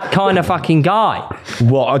Leicester. that kind of fucking guy.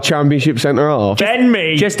 What, a championship centre half? Ben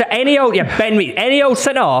Me. Just any old any old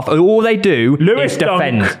centre half, all they do Lewis is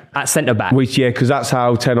defend Dunk. at centre back. Which, yeah, because that's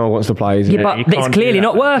how Ten Hag wants to play, isn't Yeah, it? but you it's can't do clearly that.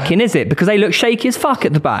 not working, is it? Because they look shaky as fuck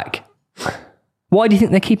at the back. Why do you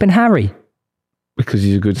think they're keeping Harry? Because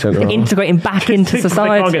he's a good centre half. Integrating back into They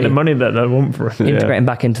society. can't get the money that they want for it. Integrating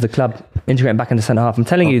back into the club. Integrating back into centre half. I'm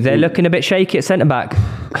telling you, they're looking a bit shaky at centre back.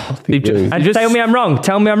 And Just- tell me I'm wrong.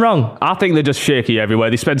 Tell me I'm wrong. I think they're just shaky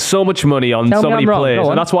everywhere. They spend so much money on Tell so me many I'm wrong. players. Go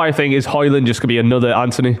on. And that's why I think is Hoyland just going to be another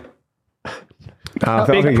Anthony. I think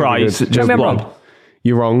Big he'll be price. good. Tell me I'm one. wrong.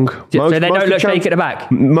 You're wrong. So they don't of the look shaky chance- at the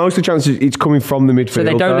back. Most of the chances it's coming from the midfield. So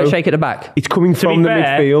they don't though. look shaky at the back. It's coming To be from the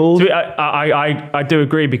fair, midfield. I do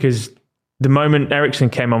agree because the moment Ericsson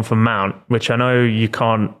came on for Mount, which I know you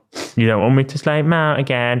don't want me to say Mount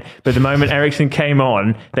again, but the moment Ericsson came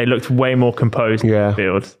on, they looked way more composed Yeah. in the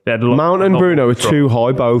field. They had Mount and Bruno are control. too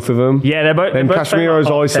high, both of them. Yeah, they're both. Then they're both Casemiro's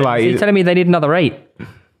very hot. So you're isolated. telling me they need another 8?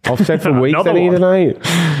 I've said for weeks they Another need one.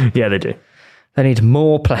 an 8. Yeah, they do. They need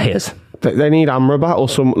more players. They need Amrabat or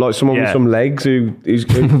someone with Yeah. some legs who's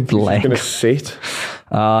going Legs. to sit.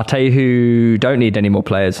 I'll tell you who don't need any more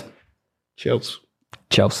players. Chelsea.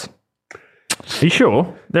 Chelsea. Are you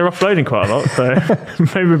sure? They're offloading quite a lot, so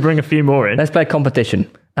maybe bring a few more in. Let's play competition.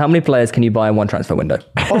 How many players can you buy in one transfer window?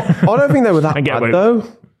 I don't think they were that And get bad away- though.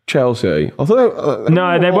 Chelsea. I thought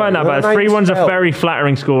No, they weren't that bad. They 3-1's a fell. very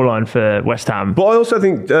flattering scoreline for West Ham. But I also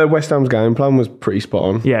think West Ham's game plan was pretty spot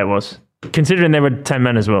on. Yeah, it was. Considering they were 10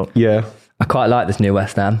 men as well. Yeah. I quite like this new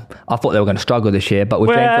West Ham. I thought they were going to struggle this year, but with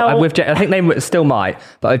Well- I think they still might.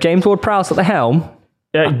 But with James Ward-Prowse at the helm,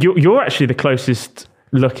 You're actually the closest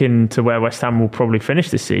looking to where West Ham will probably finish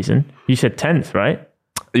this season. You said 10th, right?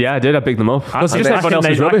 Yeah, I did. I picked them up. Because I just everyone else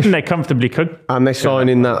is I rubbish. think they comfortably could. And they're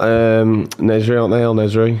signing that Nesri, aren't they? El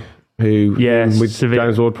Nesri, who Yeah, with Sevilla.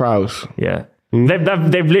 James Ward-Prowse. Yeah.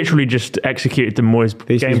 They've literally just executed the Moyes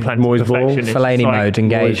This game is plan to Moyes ball. perfection. It's Fellaini like, mode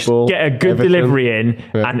engaged. Ball, get a good Everton. delivery in,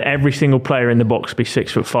 Yeah. and every single player in the box be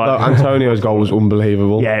 6'5". Oh, Antonio's goal was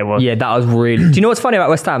unbelievable. Yeah, it was. yeah, that was really... Do you know what's funny about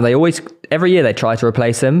West Ham? They always, every year they try to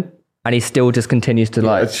replace him, and he still just continues to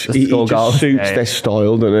He score just goals. suits their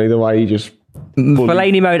style, doesn't he? The way he just...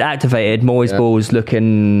 Fellaini mode activated, Moyes balls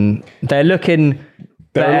looking... They're looking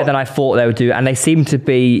better than I thought they would do, and they seem to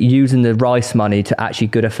be using the Rice money to actually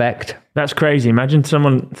good effect. That's crazy. Imagine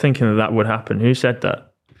someone thinking that would happen. Who said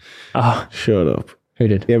that? Shut up. Who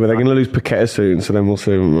did? Yeah, but they're going to lose Paqueta soon, so then we'll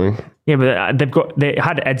see, won't we? Yeah, but they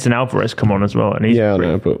had Edson Alvarez come on as well, and he's Yeah, I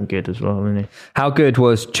know, but good as well, isn't he? How good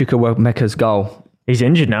was Chukwuemeka's goal? He's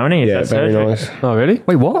injured now, isn't he? He's yeah, had very surgery. nice. Oh, really?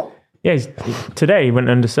 Wait, what? Yeah, today he went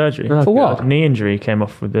under surgery. For what? Knee injury. He came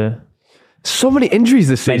off with the... So many injuries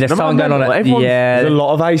this Mate, season. there's something going on. Everyone's- Yeah, There's a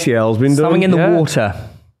lot of ACLs been done. something in the Yeah. water.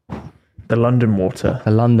 The London water.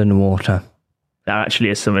 The London water. That actually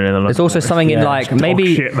is something in the London There's also water. something in Yeah, like it's dog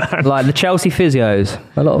maybe shit, man. like the Chelsea physios.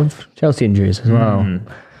 A lot of Chelsea injuries as well.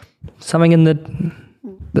 Something in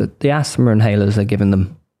the asthma inhalers they're giving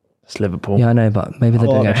them. It's Liverpool. Yeah, I know, but maybe they're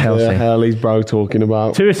doing it at What the Chelsea. hell is bro talking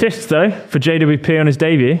about? 2 assists though for JWP on his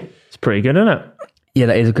debut. It's pretty good, isn't it? Yeah,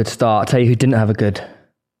 that is a good start. I'll tell you who didn't have a good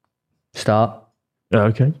start. Oh,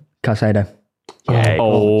 okay. Caicedo. Yeah.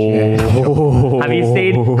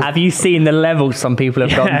 Have you seen the levels some people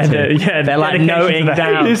have gone to? They're like dedication noting to that.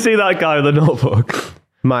 down. You see that guy with the notebook?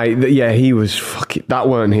 Mate, yeah, he was fucking... That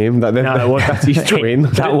weren't him. No, it wasn't. That's his twin.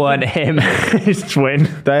 That weren't him. His twin.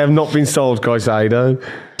 They have not been sold, Caicedo.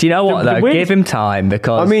 Do you know what, The though? win- Give him time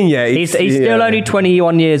because I mean, yeah, he's it's- still yeah. only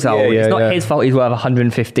 21 years old. yeah, it's not yeah. his fault he's worth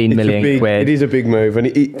 115 million quid. It is a big move.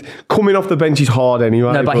 And coming off the bench is hard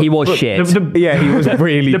anyway. No, but he was shit. Yeah, he was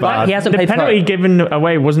really bad. He hasn't the played for- penalty given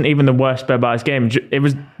away wasn't even the worst bit about his game. It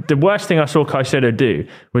was the worst thing I saw Caicedo do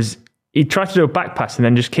was he tried to do a back pass and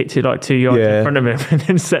then just kicked it like 2 yards Yeah. in front of him and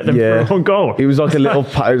then set them Yeah. for a goal. It was like a little...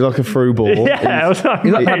 It was like a through ball. Yeah, I was like,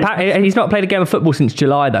 mate. He's not played a game of football since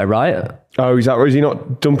July, though, right? Oh, is he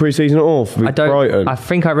not done pre-season at all with Brighton? I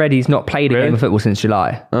think I read he's not played a game of football since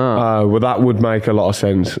July. Oh, well, that would make a lot of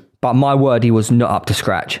sense. But my word, he was not up to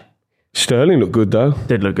scratch. Sterling looked good, though.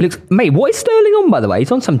 Did look good. Mate, what is Sterling on, by the way?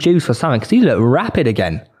 He's on some juice or something because he looked rapid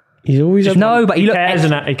again. He's always... had- No, but he looked.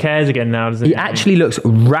 He cares again now, doesn't he? He actually looks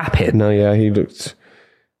rapid. No, yeah, he looked...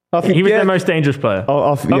 I think, He was yeah, the most dangerous player.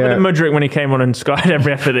 Other yeah. than Mudryk when he came on and skied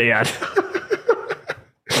every effort that he had.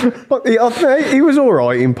 But he was all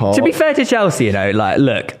right in part. To be fair to Chelsea, you know, like,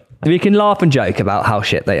 look, we can laugh and joke about how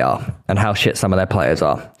shit they are and how shit some of their players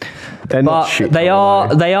are. They're not But shit. they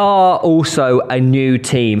are also a new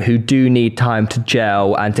team who do need time to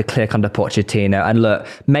gel and to click under Pochettino. And look,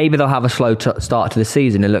 maybe they'll have a slow start to the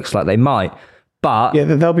season. It looks like they might. But Yeah,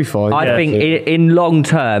 they'll be fine. I Yeah. think in long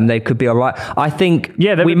term they could be all right. I think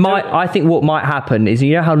Yeah, we might. I think what might happen is,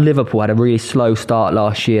 you know how Liverpool had a really slow start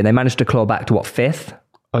last year. They managed to claw back to what, 5th?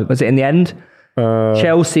 Was it in the end?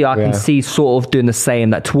 Chelsea, I can see sort of doing the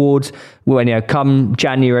same. That towards when come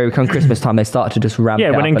January, come Christmas time, they start to just ramp Yeah, it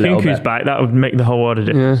up when a little Nkunku's bit. back, that would make the whole world a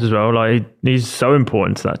difference as well. Like he's so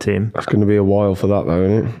important to that team. It's going to be a while for that, though,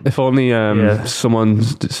 isn't it? If only someone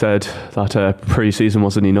said that pre-season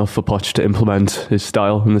wasn't enough for Poch to implement his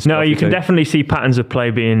style in this. No, you can definitely see patterns of play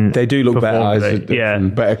being. They do look better. performed. Yeah,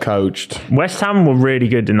 Better coached. West Ham were really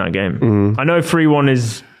good in that game. I know 3-1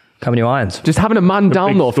 is. Coming to irons. Just having a man down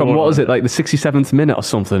big though from score. what was it, like the 67th minute or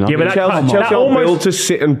something? Yeah, but that- Chelsea that are almost- built to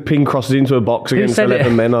sit and ping crosses into a box against said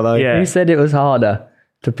 11 it? men, are they? Yeah. Who said it was harder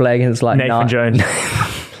to play against like Nathan Jones.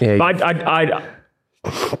 Yeah, But I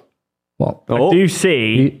What? do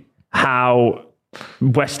see how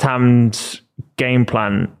West Ham's game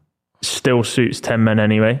plan still suits 10 men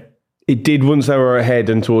anyway. it did once they were ahead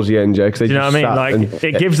and towards the end, Jay. Do you know what I mean? Like,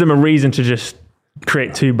 it gives them a reason to just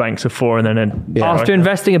create 2 banks of 4 and then... After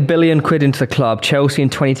investing £1 billion into the club, Chelsea in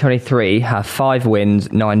 2023 have 5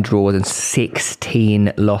 wins, 9 draws, and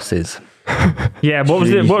 16 losses. Yeah, what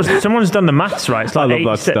was it? Someone's done the maths right. It's like I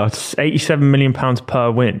love that stat. £87 million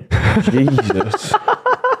per win. Jesus.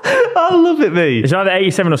 I love it, mate. It's either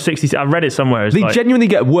 87 or 60. I read it somewhere. It's They like, genuinely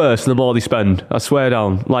get worse the more they spend. I swear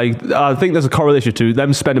down. Like, I think there's a correlation to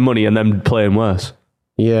them spending money and them playing worse.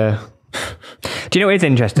 Yeah. Do you know what is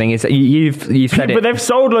interesting? Is that you've said but it. they've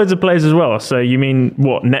sold loads of players as well. So you mean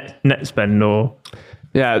what, net spend or...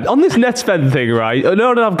 Yeah, on this net spend thing, right? In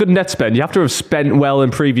order to have good net spend, you have to have spent well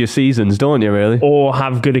in previous seasons, don't you, really? Or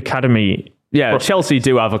have good academy. Yeah, Chelsea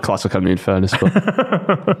do have a class academy in fairness.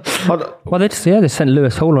 But, Well, they sent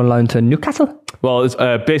Lewis Hall on loan to Newcastle. well, it's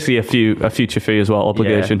basically a future fee as well,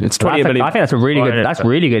 obligation. Yeah. It's I 20 million. think that's a really good. That's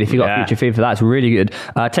really good. If you got Yeah. a future fee for that, it's really good.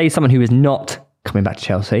 Tell you someone who is not coming back to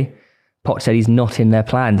Chelsea. Poch said he's not in their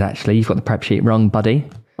plans. Actually, you've got the prep sheet wrong, buddy.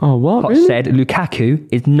 Oh, what? Poch Really? said Lukaku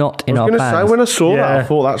is not in I our was going to plans. say, when I saw that, I Yeah.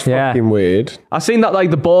 thought that's Yeah. fucking weird. I seen that like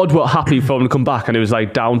the board were happy for him to come back, and it was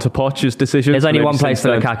like down to Poch's decision. There's only Maybe one place for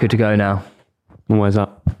since then. Lukaku to go now. And where's that?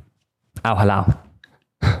 Al Hilal.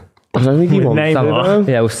 I don't think he wants to, Neymar.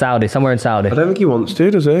 though. Yeah, well, Saudi, somewhere in Saudi. I don't think he wants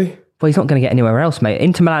to, does he? Well, he's not going to get anywhere else, mate.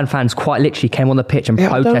 Inter Milan fans quite literally came on the pitch and I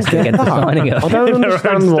don't protested get against the that. signing of I don't In their own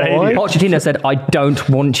understand why. stadium. Pochettino said, I don't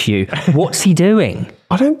want you. What's he doing?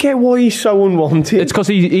 I don't get why he's so unwanted. It's because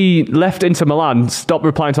he left Inter Milan, stopped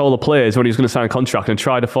replying to all the players when he was going to sign a contract, and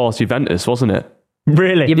tried to force Juventus, wasn't it?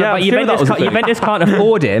 Really? Yeah, Yeah, but I'm sure that was the thing. Juventus can't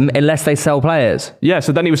afford him unless they sell players. Yeah,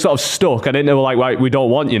 so then he was sort of stuck, and they were like, right, we don't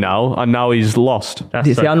want you now, and now he's lost. That's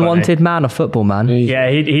He's so the unwanted funny. man of football, man. Yeah,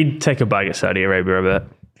 he'd take a bag at Saudi Arabia a bit.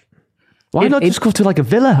 Why not just go to like a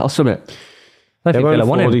Villa or something? I don't They think won't Villa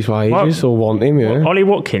want afford him. his wages or want him, yeah. Ollie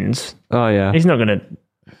Watkins, Oh, yeah. he's not going to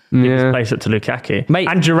give his Yeah. place up to Lukaku. Mate-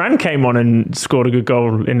 And Duran came on and scored a good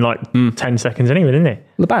goal in like 10 seconds anyway, didn't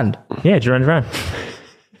The band. he? Yeah, Duran.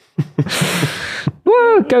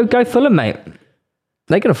 Well, go Fulham, mate.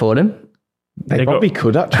 They can afford him. They They got- probably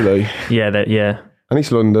could, actually. Yeah. And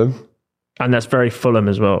it's London. And that's very Fulham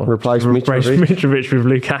as well. Replace Replace Mitrovic. Mitrovic with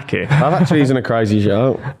Lukaku. That actually isn't a crazy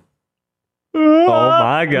shout. Oh,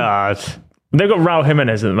 my God. They've got Raul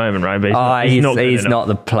Jimenez at the moment, right? But he's not good he's enough. not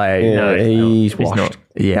the player. Yeah, No, he's He's washed. not.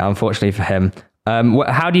 Yeah, unfortunately for him.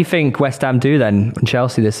 How do you think West Ham do then on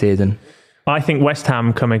Chelsea this season? I think West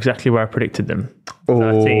Ham come exactly where I predicted them.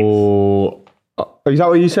 13th. Oh, is that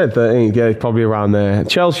what you said? 13th? Yeah, it's probably around there.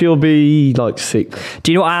 Chelsea will be like 6th.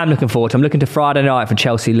 Do you know what I am looking forward to? I'm looking to Friday night for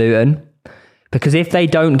Chelsea Luton. Because if they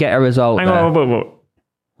don't get a result Hang there, on, wait.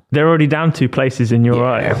 They're already down 2 places in your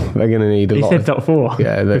eye. They're going to need a He lot. said Of, top 4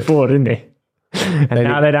 Yeah, they- before, didn't he? And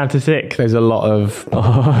now need- they're down to 6. there's a lot of.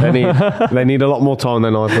 They need a lot more time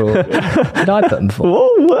than I thought. did I put them for?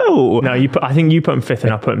 Whoa, whoa. No, I think you put them 5th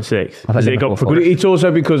and I put them 6th. thought Has it Liverpool got fourth. But progressed? it's also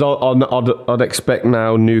because I'd expect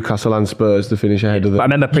now Newcastle and Spurs to finish ahead of I them.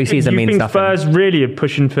 remember pre-season you means think nothing. Spurs really are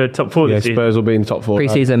pushing for top 4 Yeah, this season? Spurs will be in top 4.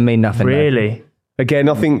 Pre-season mean nothing. though. Really? Again,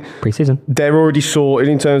 I think Pre-season. they're already sorted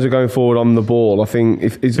in terms of going forward on the ball. I think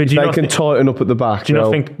if do you they not can think- tighten up at the back, Do you not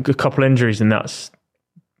they'll- think a couple injuries and that's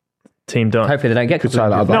team done? Hopefully they don't get. could say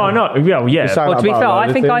that about No, no. Well, yeah. Say Well, that to be about fair, a lot I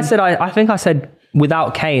of think things. I think I said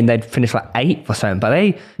without Kane they'd finish like 8th or something. But they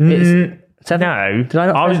it's 7th. No. Did I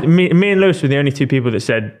not was, say- me and Lewis were the only 2 people that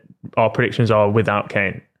said our predictions are without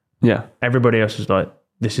Kane. Yeah. Everybody else was like,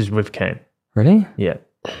 this is with Kane. Really? Yeah.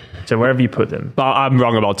 So wherever you put them. But I'm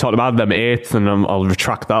wrong about Tottenham. I had them 8th, and I'll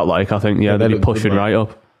retract that. Like, I think, they they'll be look good, pushing man. right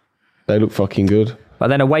up. They look fucking good. But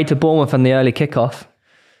then away to Bournemouth on the early kickoff.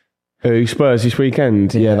 Spurs this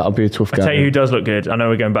weekend? Yeah, that'll be a tough I game. tell you who does look good. I know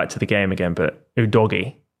we're going back to the game again, but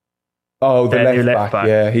Udogi. Oh, the Their new left, left back. back.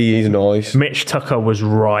 Yeah, he is nice. Mitch Tucker was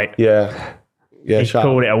right. Yeah. Yeah, He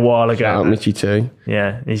called it a while Shout out ago. Mitchy too.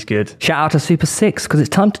 Yeah, he's good. Shout out to Super 6 because it's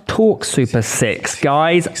time to talk Super 6.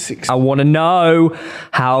 Guys, I want to know,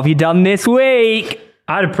 how have you done this week?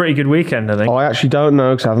 I had a pretty good weekend, I think. I actually don't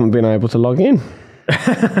know because I haven't been able to log in.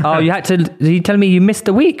 Oh, you had to. Are you telling me you missed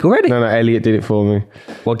the week already? No, Elliot did it for me.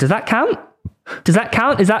 Well, does that count? Does that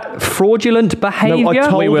count? Is that fraudulent behaviour?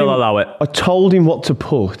 told We will him- allow it. I told him what to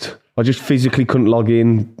put. I just physically couldn't log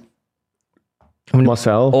in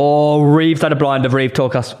myself. Oh, Reeves had a blinder. Reeve,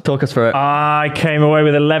 talk us through it. I came away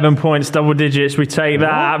with 11 points, double digits. We take that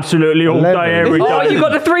absolutely all 11? day, every day. Oh, you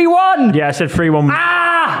got the 3-1. Yeah, I said 3-1.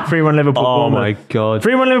 Ah! 3-1 Liverpool, Oh, Bournemouth. my God.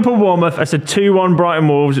 3-1 Liverpool, Bournemouth. I said 2-1 Brighton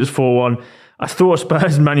Wolves. It was 4-1. I thought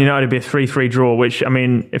Spurs and Man United would be a 3-3 draw, which, I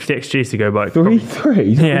mean, if the XG is to go by...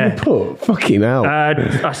 3-3? Yeah. Put? Fucking hell.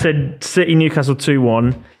 I said City, Newcastle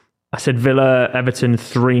 2-1. I said Villa, Everton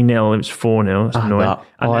 3-0. It was 4-0. It's annoying. that-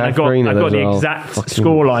 And I then I had got 3-0 the as well. exact Fucking-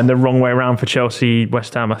 scoreline the wrong way around for Chelsea,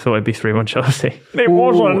 West Ham. I thought it'd be 3-1 Chelsea. It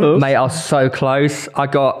wasn't. Mate, I was so close. I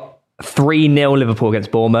got 3-0 Liverpool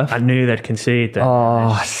against Bournemouth. I knew they'd concede there.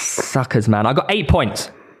 Oh, suckers, man. I got 8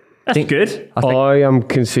 points. That's good. I think I am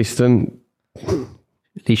consistent.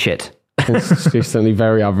 he's shit. Consistently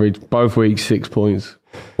very average. Both weeks, 6 points.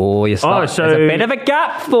 Oh, you're starting. so- There's a bit of a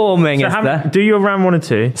gap forming, So is how, there? do your round 1 and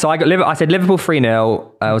 2. So I got I said Liverpool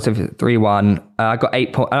 3-0. I was 3-1. I got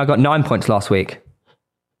 8 points. I got 9 points last week.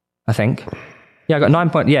 I think. Yeah, I got 9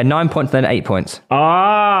 points. Yeah, 9 points, then 8 points.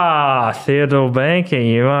 Theodore Baker,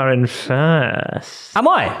 you are in first. Am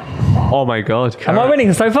I? Oh, my God. Am I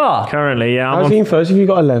winning so far? Currently, yeah. How's I'm he on in first if you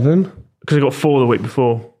got 11? because I got 4 the week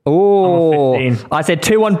before. Oh, I'm on 15. I said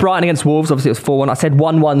 2-1 Brighton against Wolves. Obviously, it was 4-1. I said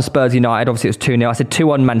 1-1 Spurs United. Obviously, it was 2-0. I said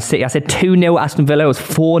 2-1 Man City. I said 2-0 Aston Villa. It was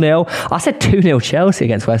 4-0. I said 2-0 Chelsea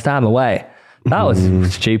against West Ham away. That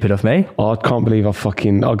was stupid of me. Oh, I can't believe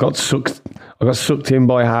I got sucked in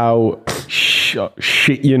by how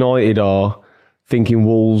shit United are, thinking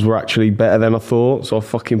Wolves were actually better than I thought. So I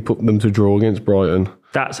fucking put them to draw against Brighton.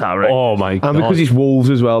 That's outrageous. Oh, my God. And because it's Wolves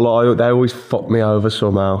as well, like, they always fuck me over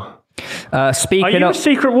somehow. Are Speaking you a of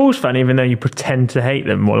secret Wolves fan, even though you pretend to hate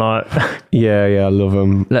them? Or like, Yeah, I love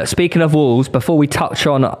them. Look, speaking of Wolves, before we touch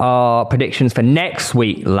on our predictions for next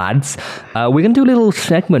week, lads, we're going to do a little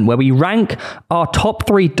segment where we rank our top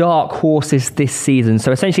 3 dark horses this season.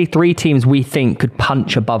 So essentially 3 teams we think could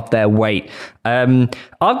punch above their weight. I've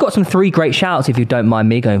got some 3 great shouts, if you don't mind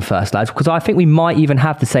me going first, lads, because I think we might even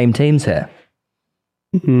have the same teams here.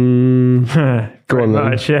 Go on then.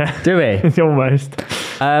 much, yeah. Do we? Almost.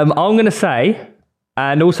 I'm going to say,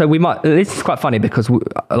 and also we might, this is quite funny because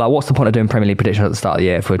what's the point of doing Premier League predictions at the start of the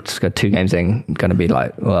year if we're just got 2 games in, going to be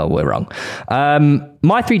like, well, we're wrong.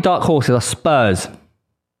 My 3 dark horses are Spurs.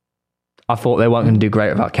 I thought they weren't going to do great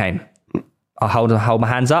without Kane. I hold my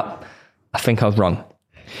hands up. I think I was wrong.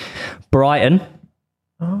 Brighton.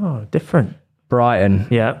 Oh, different. Brighton.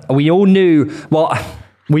 Yeah. We all knew,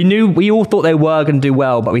 we all thought they were going to do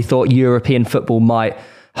well, but we thought European football might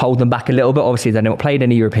hold them back a little bit. Obviously, they've not played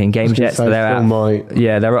any European games yet, so they're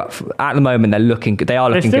they're up. At the moment, they're looking good. They are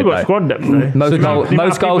looking They've good. still got squad depth, though.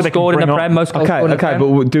 Most goals scored in the Prem. Most goals scored in the Prem.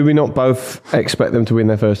 But do we not both expect them to win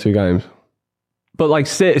their first 2 games? But like,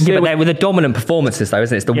 But they're with the dominant performances, though,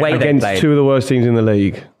 isn't it? It's the way they Against play. 2 of the worst teams in the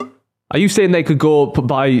league. are you saying they could go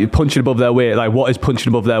by punching above their weight? Like, what is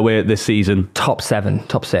punching above their weight this season? Top 7,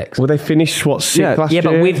 top 6. Well, they finished, 6th last year? Yeah,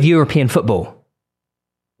 but with European football.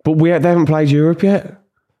 But they haven't played Europe yet.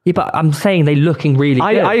 Yeah, but I'm saying they're looking really good.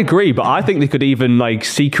 I agree, but I think they could even like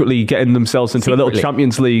secretly getting themselves into a little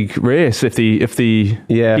Champions League race if they keep it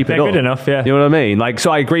They're up. good enough, yeah. You know what I mean? Like, so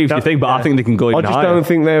I agree with your thing, but I think they can go even I just higher. don't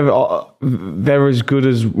think they're as good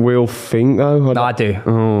as we'll think, though. No, I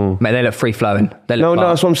do. Mate, they look free flowing. No,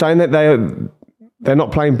 that's what I'm saying. That they're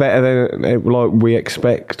not playing better than like we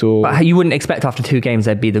expect. Or But you wouldn't expect after 2 games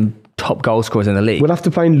they'd be the top goal scorers in the league. we'll have to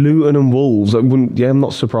play Luton and Wolves. I'm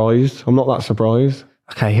not surprised. I'm not that surprised.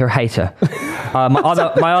 Okay, you're a hater.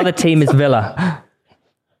 My other team is Villa.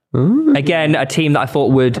 Again, a team that I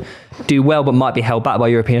thought would do well, but might be held back by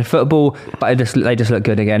European football. But they just look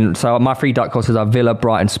good again. So my 3 dark horses are Villa,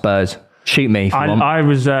 Brighton, Spurs. Shoot me. If you want. I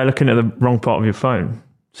was looking at the wrong part of your phone.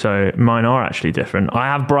 So mine are actually different. I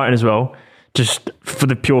have Brighton as well, just for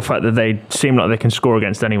the pure fact that they seem like they can score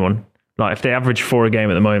against anyone. Like, if they average 4 a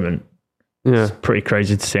game at the moment, it's pretty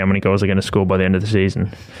crazy to see how many goals they're going to score by the end of the season.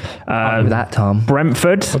 With that, Tom.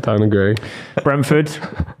 Brentford. I don't agree. Brentford.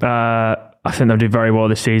 I think they'll do very well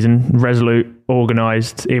this season. Resolute,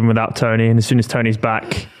 organised, even without Tony. And as soon as Tony's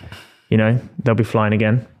back, they'll be flying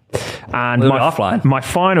again. And my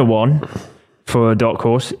final one for a dark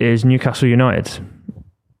horse is Newcastle United.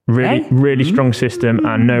 Really strong system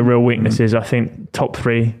and no real weaknesses. I think top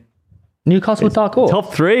 3. Newcastle dark horse.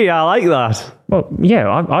 Top 3, I like that. Well,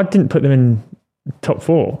 yeah, I didn't put them in top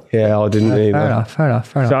 4. Yeah, I didn't either. Fair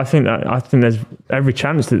enough. So I think there's every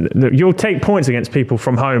chance that you'll take points against people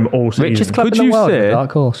from home all season. Richest club Could in the you world. say-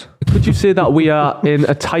 Dark horse. Could you say that we are in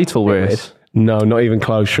a title race? No, not even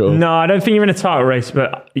close. Sure. No, I don't think you're in a title race,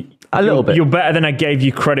 but A little bit. You're better than I gave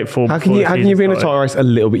you credit for. How can you be in a title race a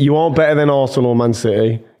little bit? You aren't better than Arsenal or Man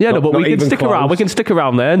City. Yeah, Not- but not we can even stick around. close. We can stick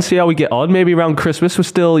around there and see how we get on. Maybe around Christmas, we're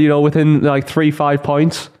still, within like 3-5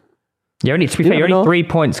 points. You're only 3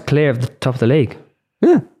 points clear of the top of the league.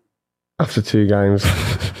 Yeah. After 2 games.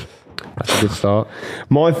 That's a good start.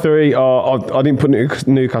 My 3 are... I didn't put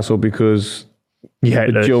Newcastle because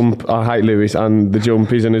the jump... I hate Lewis and the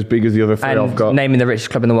jump isn't as big as the other 3 I've And got. naming the richest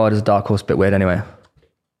club in the world as a dark horse, a bit weird anyway.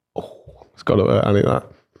 It's got to hurt, I think that.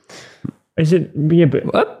 Is it? Yeah,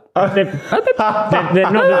 but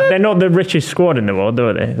they're not the richest squad in the world,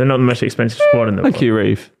 are they? They're not the most expensive squad in the world. Thank you,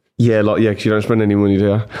 Reeve. Yeah, because you don't spend any money, do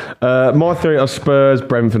you? My 3 are Spurs,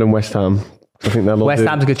 Brentford and West Ham. I think they'll West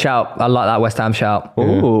Ham's a good shout. I like that West Ham shout.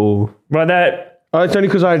 Oh. Well, it's only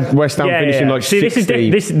because I had West Ham finishing like See,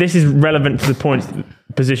 16. this is relevant to the points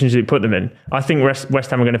positions you put them in. I think West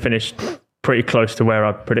Ham are going to finish pretty close to where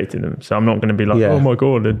I predicted them, so I'm not going to be like, oh my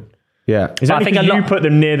god. Yeah. Is that because you put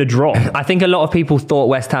them near the drop? I think a lot of people thought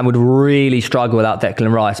West Ham would really struggle without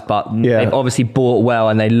Declan Rice, but they've obviously bought well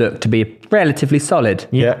and they look to be relatively solid.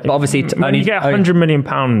 Yeah. But obviously, When you get £100 million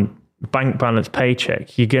bank balance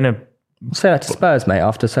paycheck, you're going to... Say that to Spurs, mate,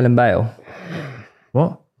 after selling Bale.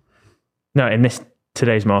 What? No, in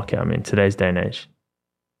today's market, I mean, today's day and age.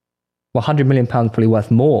 Well, £100 million probably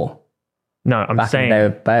worth more. No, I'm Back in saying the day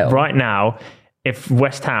with Bale. right now, if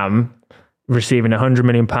West Ham receiving £100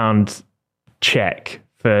 million check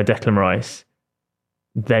for Declan Rice,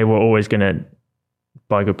 they were always going to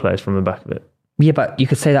buy good players from the back of it. Yeah, but you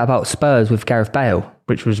could say that about Spurs with Gareth Bale.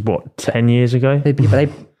 Which was, 10 years ago?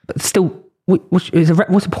 But still, what's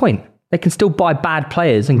the point? They can still buy bad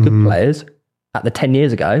players and good players at the 10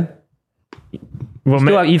 years ago.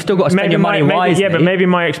 Well, you've still got to spend your money wisely. Yeah, but maybe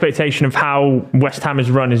my expectation of how West Ham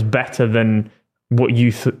is run is better than what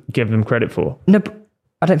you give them credit for. No, but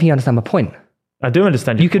I don't think you understand my point. I do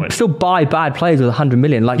understand your point. You could still buy bad players with 100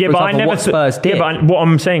 million, like, for example, what Spurs did. Yeah, but what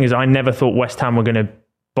I'm saying is I never thought West Ham were going to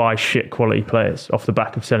buy shit quality players off the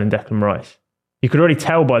back of selling Declan Rice. You could already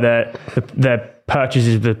tell by their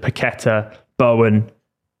purchases of Paqueta, Bowen,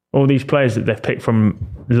 all these players that they've picked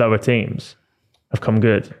from lower teams have come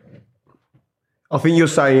good. I think you're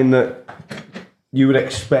saying that you would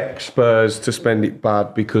expect Spurs to spend it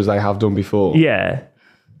bad because they have done before. Yeah.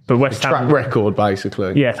 But West Ham... Track record,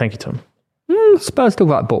 basically. Yeah, thank you, Tom. Spurs still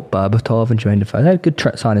bought Berbatov and Jermaine Defoe. They had good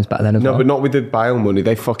signings back then as well. No, but not with the Bale money.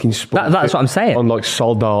 They fucking spent That's what I'm saying. on like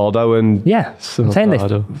Soldado and... Yeah, I'm saying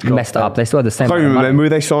they messed up. They still had the same... I can't even remember who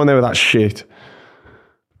they signed there with that shit.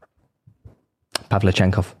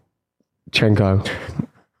 Pavlyuchenkov. Chenko.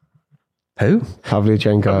 Who?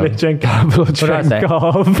 Pavlyuchenko.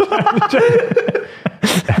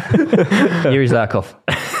 Yuri Zirkov.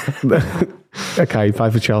 Okay, he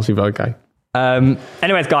played for Chelsea, but okay.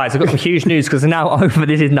 Anyways, guys, I've got some huge news because now over.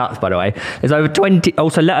 This is nuts, by the way. There's over 20.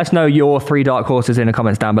 Also, let us know your 3 dark horses in the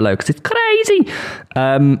comments down below because it's crazy.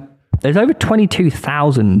 There's over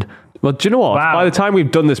 22,000. Well, do you know what? Wow. By the time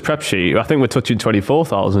we've done this prep sheet, I think we're touching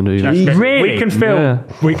 24,000. Really? We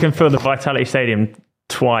can fill the Vitality Stadium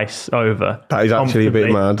twice over. That is actually a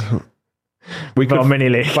bit mad. We could mini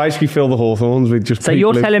league. basically fill the Hawthorns with just. So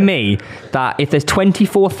you're telling me that if there's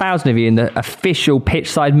 24,000 of you in the official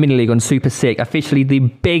Pitchside Mini League on Super Sick, officially the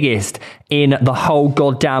biggest in the whole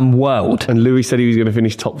goddamn world, and Louis said he was going to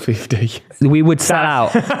finish top 50. we would sell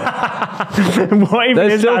out. What even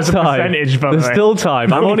There's is still that as a time. percentage, by the There's way? still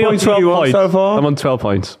time. I'm many only on points 12 have you points. got so far? I'm on 12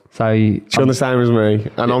 points. So You're on the same as me,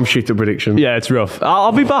 and I'm shit at prediction. Yeah, it's rough.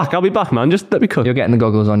 I'll be back, man. Just let me cook. you're getting the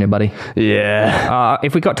goggles on you, buddy. Yeah.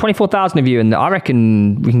 If we got 24,000 of you, and I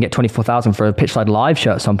reckon we can get 24,000 for a Pitchside Live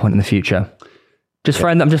shirt at some point in the future. I'm just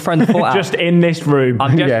throwing the thought out. Just in this room.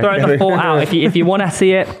 I'm just throwing the thought out. If you want to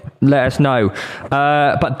see it, let us know.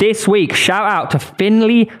 But this week, shout out to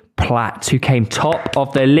Finley Platt, who came top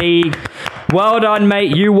of the league. Well done,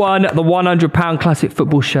 mate. You won the £100 classic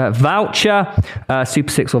football shirt voucher.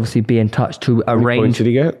 Super Six obviously be in touch to How many points arrange did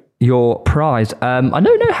he get? your prize. I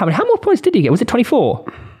don't know how more points did he get? Was it 24?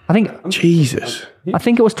 Jesus. I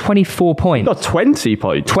think it was 24 points. Got 20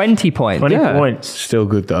 points. 20 points. 20 yeah. points. Still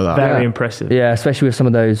good though. That. Very impressive. Yeah, especially with some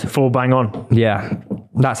of those. Full bang on. Yeah,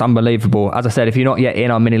 that's unbelievable. As I said, if you're not yet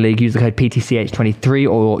in our mini league, use the code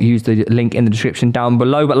PTCH23 or use the link in the description down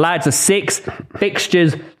below. But lads, the 6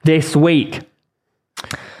 fixtures this week.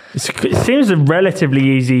 It seems a relatively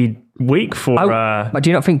easy week for... But do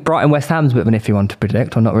you not think Brighton West Ham's a bit of an iffy one to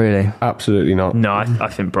predict, or not really? Absolutely not. No, I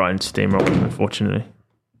think Brighton steamrolled them, unfortunately.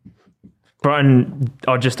 Brighton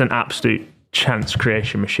are just an absolute chance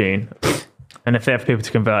creation machine. And if they have people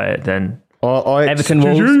to convert it, then... Everton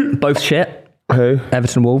Wolves, both shit. Who?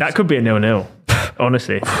 Everton Wolves. That could be a 0-0,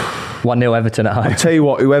 honestly. 1-0 Everton at home. I'll tell you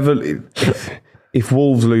what, if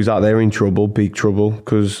Wolves lose out, they're in trouble, big trouble,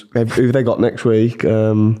 because who they got next week?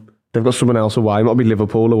 They've got someone else away. It might be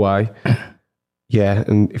Liverpool away. Yeah,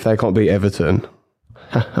 and if they can't beat Everton...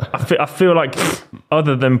 I feel like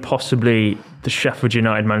other than possibly the Sheffield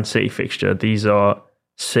United Man City fixture, these are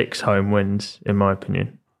 6 home wins, in my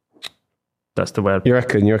opinion. That's the way You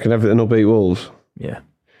reckon Everton will beat Wolves? Yeah.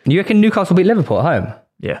 You reckon Newcastle beat Liverpool at home?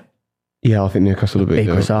 Yeah. Yeah, I think Newcastle will beat Big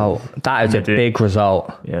Liverpool. result. That is a do. big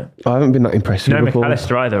result. Yeah. I haven't been that impressed with No Liverpool.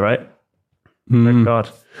 McAllister either, right? Red card.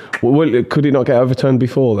 Well, could it not get overturned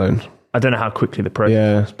before then? I don't know how quickly the process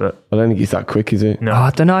Yeah, is, but I don't think it's that quick, is it? no. I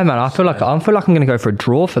don't know, man. I feel like I'm going to go for a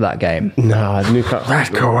draw for that game. Nah, Newcastle. Let's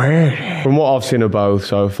go in. From what I've seen of both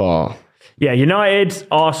so far, Yeah, United,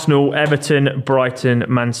 Arsenal, Everton, Brighton,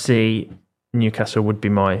 Man City, Newcastle would be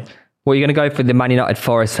my Well, you're going to go for the Man United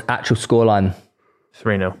Forest actual scoreline.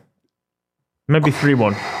 3-0. Maybe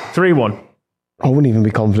 3-1. 3-1. I wouldn't even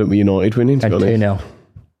be confident with United winning, to And be honest. 2-0.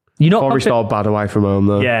 You're not Forest are bad away from home,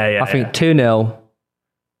 though. Yeah. I think 2-0.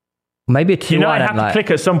 Maybe a 2-1. United have to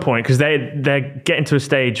click at some point because they're getting to a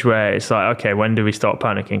stage where it's like, okay, when do we start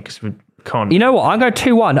panicking? Because we can't. You know what? I'm going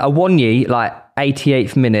 2-1. A Wonyi, like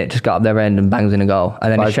 88th minute, just got up their end and bangs in a goal.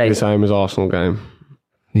 And then a Basically shake. the same as Arsenal game.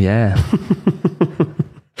 Yeah.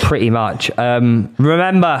 Pretty much.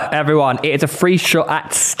 Remember, everyone, it is a free shot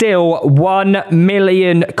at still 1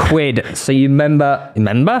 million quid. So you remember?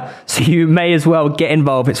 So you may as well get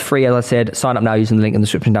involved. It's free, as I said. Sign up now using the link in the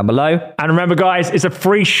description down below. And remember, guys, it's a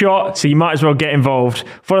free shot, so you might as well get involved.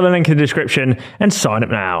 Follow the link in the description and sign up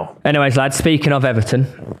now. Anyways, lads, speaking of Everton,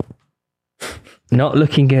 not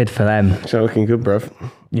looking good for them. It's not looking good, bruv.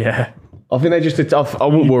 Yeah. I think they just. I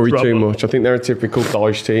wouldn't worry too Trouble. much. I think they're a typical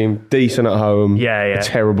Dyche team, decent at home. Yeah.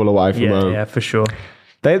 Terrible away from home. Yeah, for sure.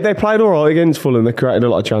 They played all right against Fulham. They created a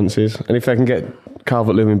lot of chances, and if they can get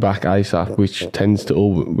Calvert-Lewin back ASAP, which tends to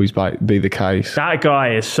always be the case. That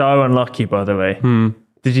guy is so unlucky, by the way.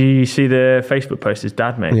 Did you see the Facebook post his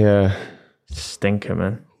dad made? Yeah. Stinker,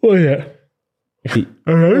 man. Oh yeah.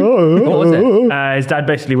 What was it? His dad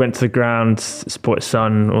basically went to the ground, support his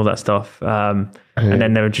son, all that stuff. And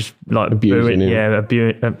then they were just like Abusing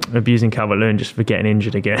him. abusing Calvert-Lewin just for getting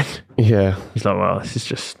injured again. Yeah. He's like, well, this is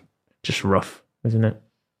just rough, isn't it?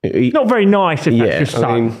 Not very nice if that's your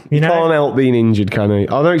son. He can't help being injured, can he?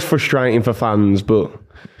 I know it's frustrating for fans, but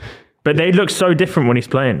they look so different when he's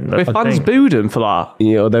playing. But fans booed him for that.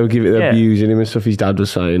 they would give it abusing him and stuff his dad was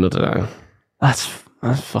saying. I don't know. That's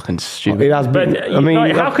fucking stupid. It has been. But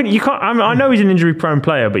like, how can you can't? I know he's an injury-prone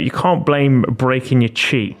player, but you can't blame breaking your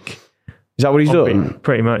cheek. Is that what he's done?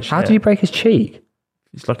 Pretty much. How did he break his cheek?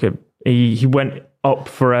 It's like he went up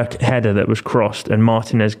for a header that was crossed, and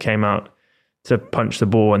Martinez came out to punch the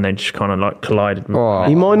ball, and they just kind of like collided. Oh.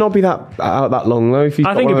 He might not be out that long though. If he's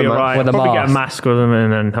I think he'll be alright. with a Probably get a mask. mask or something,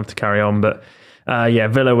 and then have to carry on. But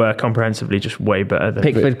Villa were comprehensively just way better than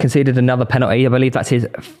Pickford conceded another penalty. I believe that's his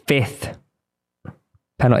 5th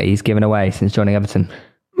penalty he's given away since joining Everton.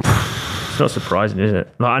 It's not surprising, is it?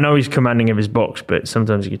 Like, I know he's commanding of his box, but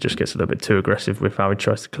sometimes he just gets a little bit too aggressive with how he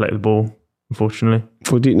tries to collect the ball, unfortunately.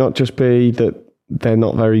 Would it not just be that they're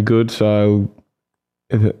not very good? So,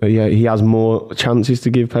 he has more chances to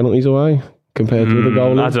give penalties away compared to the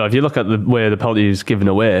goalies. I don't know. If you look at the way the penalty was given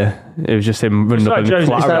away, it was just him running It's up like and Jose-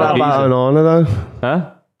 flat Is that around about easy. Onana though?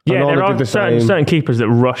 Huh? Yeah, Onana there did are the same. certain keepers that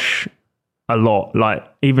rush a lot, like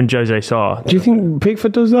even Jose Sarr. Do you think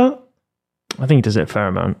Pickford does that? I think he does it a fair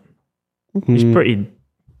amount.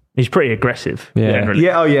 He's pretty aggressive. Yeah. Generally.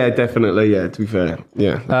 Yeah, oh yeah, definitely. Yeah, to be fair.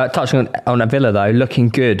 Yeah. Touching on Villa though, looking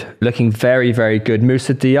good, looking very, very good.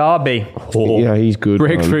 Musa Diaby, Yeah, he's good.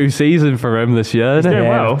 Breakthrough season for him this year. Isn't doing it?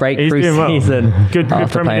 well. breakthrough He's doing well. season. Good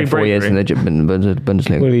After Premier playing League 4 years in the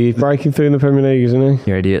Bundesliga. Well, he's breaking through in the Premier League, isn't he?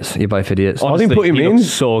 You're idiots. You're both idiots. I didn't put him he in. looks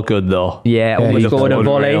so good though. Yeah, he almost looks scored a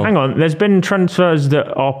unreal. volley. Hang on, there's been transfers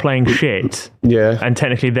that are playing shit, Yeah. and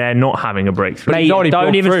technically they're not having a breakthrough. Mate, already don't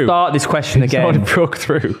broke even through. start this question He's already again. broke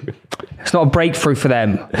through. It's not a breakthrough for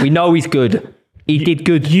them. We know he's good. He did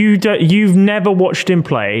good. You've never watched him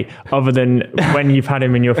play other than when you've had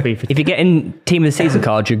him in your FIFA. If you're getting team of the season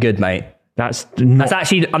card, you're good, mate. That's not. That's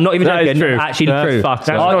actually, I'm not even That is joking. true. Actually That's true. facts,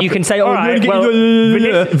 That's man. not You true. can say, All oh, right, you're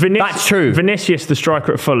well, That's true. Vinicius, the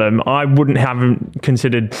striker at Fulham, I wouldn't have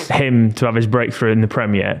considered him to have his breakthrough in the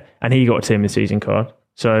Premier, and he got a team of the season card.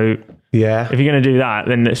 So Yeah. if you're going to do that,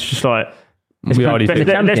 then it's just like let's We already did.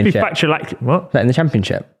 let's be Championship. factual. What? in the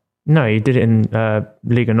Championship. No, he did it in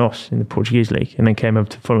Liga NOS in the Portuguese league, and then came over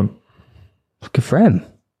to Fulham. Good for him.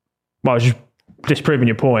 Well, I was just disproving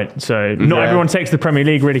your point. So not Yeah. everyone takes the Premier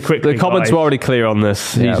League really quickly. The comments guys. were already clear on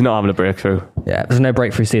this. Yeah. He's not having a breakthrough. Yeah, there's no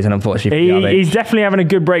breakthrough season, unfortunately. For Diaby. He's definitely having a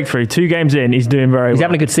good breakthrough. 2 games in, he's doing very He's well.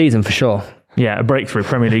 having a good season for sure. Yeah, a breakthrough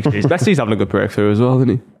Premier League season. Messi's having a good breakthrough as well, isn't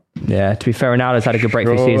he? Yeah, to be fair, Ronaldo's had a good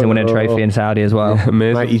breakthrough Sure. season, winning a trophy in Saudi as well.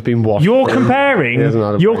 Amazing. Mate, he's been washed. You're He comparing hasn't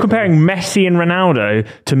had a you're breakthrough. comparing Messi and Ronaldo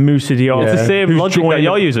to Musa Diaby. It's the same who's logic that joined-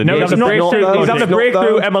 you're using. No, He's it's having not. a breakthrough- It's he's having a not, breakthrough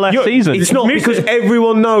though. MLS You're- season. It's not Musa- because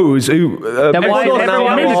everyone knows who. Then why is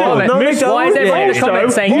everyone in the comments? Why is everyone in the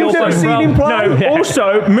comments saying Who's you're never seen him play? No,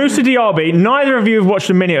 also, Musa Diaby, neither of you have watched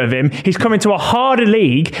a minute of him. He's coming to a harder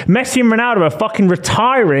league. Messi and Ronaldo are fucking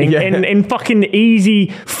retiring in fucking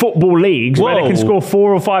easy football leagues where they can Whoa. score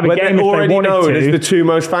 4 or 5 a Where game they're if they already wanted known as to. the 2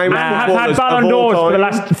 most famous And have had footballers Ballon of all d'Ors for the time.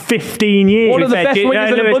 last 15 years. One of the best wingers in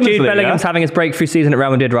the Jude Bundesliga. Bellingham's having his breakthrough season at Real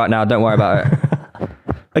Madrid right now. Don't worry about it.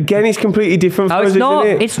 Again, it's completely different. No, for it's us, not.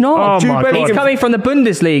 isn't it? It's not. Oh Jude my Bellingham- He's coming from the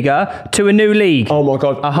Bundesliga to a new league. Oh my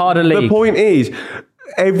god, A harder The league. point is,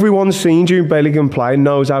 everyone's seen Jude Bellingham play,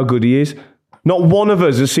 knows how good he is. Not one of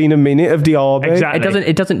us has seen a minute of Diaby. Exactly.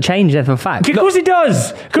 It doesn't change that for a fact. Of course he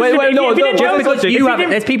does. Wait, no, Just because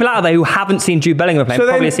there's people out there who haven't seen Jude Bellingham play, So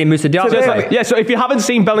probably then- seen Musa Diaby so then- play. Yeah, so if you haven't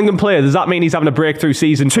seen Bellingham play, does that mean he's having a breakthrough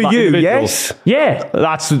season To for that you, individual? yes. Yeah.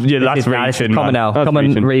 That's This is reaching. Come on man. now. That's Come on,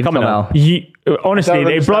 reaching. Reeve. Come on now. Honestly, Don't it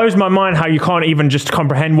understand. blows my mind how you can't even just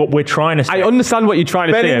comprehend what we're trying to say. I understand what you're trying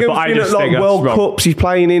to say, Bellingham's but I been just at think like that's World wrong. Cups. He's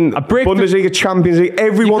playing in breakthrough- Bundesliga, Champions League.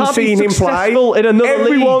 Everyone's can't be seen him play. successful in another league.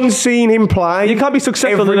 Everyone's seen him play. You can't be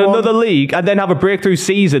successful in Everyone- another league and then have a breakthrough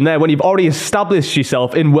season there when you've already established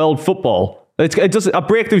yourself in world football. It doesn't a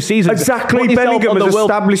breakthrough season. Exactly. Put yourself Bellingham on the has world-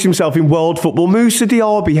 established himself in world football. Moussa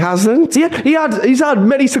Diaby hasn't. He's had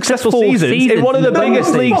many successful Four seasons in one of the seasons.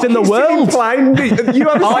 biggest No, leagues in the world. You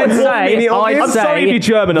haven't I'd seen one minute of him. I'm sorry if you're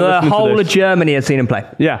German and the listening to whole this. of Germany has seen him play.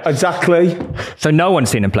 Yeah. Exactly. So no one's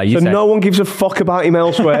seen him play. You So said. no one gives a fuck about him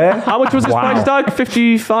elsewhere. How much was his price tag?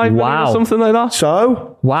 55 million Wow. or something like that?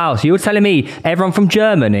 So, Wow. So you're telling me everyone from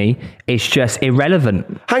Germany is just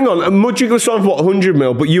irrelevant? hang on. Mudryk was signed for what, 100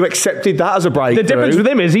 mil, but you accepted that as a breakthrough. The difference with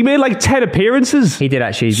him is he made like 10 appearances. He did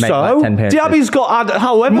actually make So? like 10 appearances. Diaby's got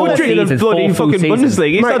however much in the seasons, bloody 4 full fucking seasons.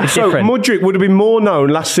 Bundesliga. He's Mate, not so different. Mudryk would have been more known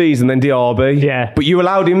last season than Diaby. Yeah. But you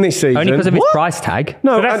allowed him this season. Only because of his What? price tag.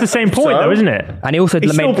 No, But that's the same point, though, isn't it? And he also He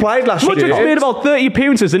still played last year. Mudryk's made about 30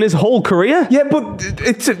 appearances in his whole career. Yeah, but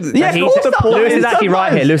it's Yeah, He's- what's the point? Lewis is It's actually not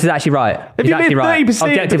right nice. here. Lewis is actually right. If He's you made actually right.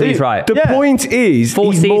 30%, Objectively, he's right. The point is,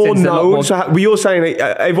 4 he's more seasons, a lot known. more- So you're saying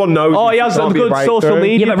everyone knows. Oh, he has can't some be a good social breakthrough.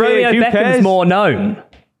 media. Yeah, but page, Romeo who Beckham's cares? more known.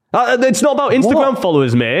 It's not about Instagram What?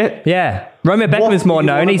 followers, mate. Yeah. Romeo Beckham is more are you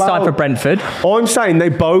known. on He signed about? for Brentford. I'm saying they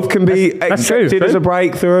both can be That's true, accepted as true. a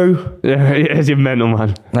breakthrough. Yeah, he is, you mental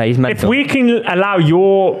man. No, he's If mental. we can allow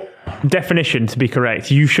your definition to be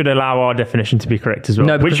correct, you should allow our definition to be correct as well.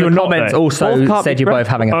 No, because which you're the not. comments though. also Both can't said be you're correct.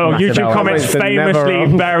 both having a Oh, massive YouTube hour. comments Comments are never famously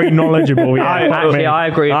wrong. very knowledgeable. Yeah, Actually, I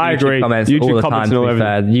agree with I YouTube agree. comments YouTube all the comments time, to know be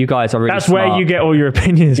fair. You guys are really That's smart. where you get all your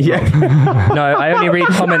opinions from. No, I only read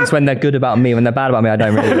comments when they're good about me. When they're bad about me, I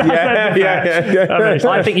don't read them. That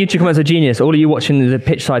I think YouTube comments are genius. All of you watching the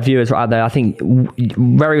pitch side viewers right out there, I think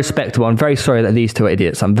very respectable. I'm very sorry that these two are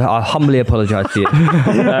idiots. I humbly apologise to you.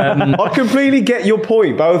 I completely get your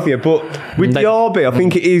point, both of you, but with Diaby, I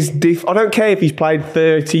think it is I don't care if he's played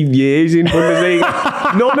 30 years in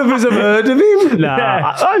Bundesliga. None of us have heard of him.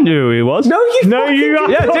 Nah, I knew who he was. No, you No, fucking you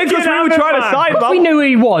are. Yeah, fucking because we were trying to man. sign We him. knew who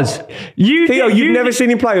he was. You, Theo, you you've never seen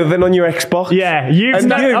him play other than on your Xbox. Yeah, you've And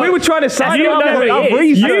never. you- We were trying to sign You him. know who he I've is.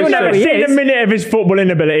 researched You've it. never seen a minute of his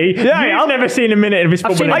footballing ability. Yeah, You've I've- never seen a minute of his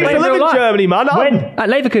I've seen footballing him I play used to ability. live in real life. Germany, man. When? At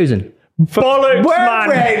Leverkusen. Bollocks, Where,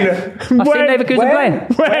 man. I've seen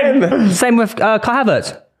Leverkusen play. When? Same with Kai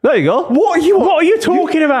Havertz. There you go. What are you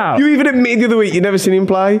talking about? You even admitted the other week you've never seen him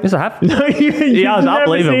play. Yes, I have. No, you've has, I never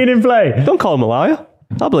believe him. seen him play. Don't call him a liar.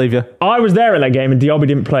 I believe you. I was there at that game and Diaby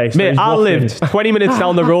didn't play. So Mate, he's I waffling. lived 20 minutes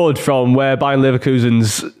down the road from where Bayern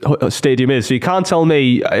Leverkusen's stadium is, so you can't tell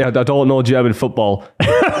me I don't know German football.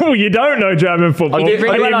 Oh, you don't know German football. He did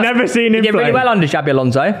really You've well never seen him He did play. really well under Xabi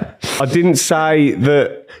Alonso. I didn't say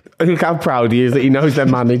that. Look how proud he is that he knows their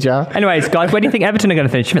manager. Anyways, guys, where do you think Everton are going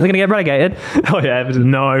to finish? You think they're going to get relegated? Oh yeah,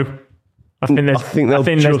 Everton. No. I think there's they'll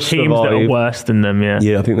there's just teams that are survive. worse than them. Yeah.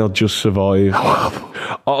 Yeah, I think they'll just survive.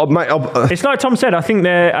 It's like Tom said. I think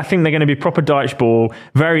they're going to be proper Dyche ball.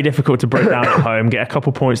 Very difficult to break down at home. Get a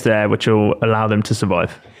couple points there, which will allow them to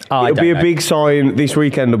survive. Oh, It'll be a big sign. This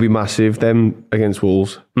weekend will be massive. Them against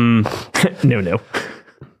Wolves. 0-0.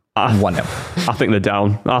 1-0. I think they're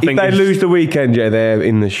down. I If think they it's- lose the weekend, yeah, they're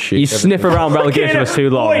in the shit. you sniff around relegation for too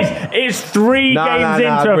long. Boys, it's 3 Nah, games nah, into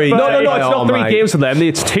nah, a Reece. third. No, it's Oh, not 3 mate. games for them.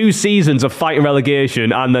 It's 2 seasons of fighting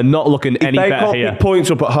relegation, and they're not looking any They better can't here. pick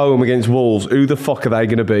points up at home against Wolves. Who the fuck are they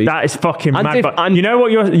going to be? That is fucking And mad. if- But and- you know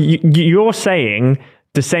what you're saying?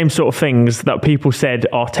 The same sort of things that people said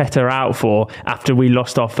Arteta out for after we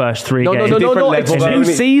lost our first 3 No, games. no, different It's level, 2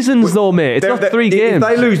 though. seasons, though, mate. It's not 3 games. If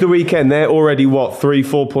they lose the weekend, they're already,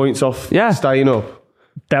 3-4 points off Yeah. staying up?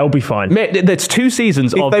 They'll be fine. Mate, it's 2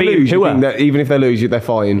 seasons If of they beating lose, you Pua. think that even if they lose, they're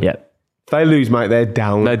fine. Yeah. If they lose, mate, they're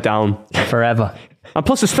down. They're down. Forever. And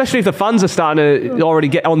plus, especially if the fans are starting to already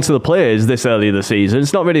get onto the players this early in the season,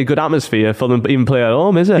 it's not really a good atmosphere for them to even play at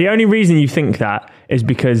home, is it? The only reason you think that is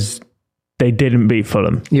because they didn't beat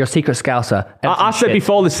Fulham. You're a secret scouser. I said Shit.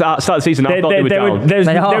 before the start of the season, I thought they were down.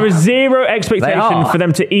 There are. was zero They expectation are. for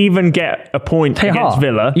them to even get a point They against are.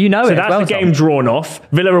 Villa. You know so it as that's well, the game Tom. drawn off.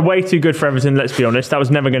 Villa are way too good for Everton. Let's be honest. That was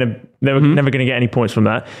never going to. They were never going to get any points from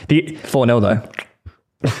that. 4-0 though.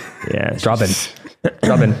 Yeah, it's Drubbing. just-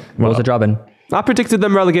 Drubbing. What was a drubbing? I predicted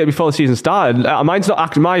them relegated before the season started.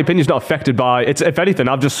 My opinion's not affected by it. If anything,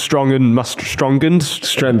 I've just strengthened Strengthened.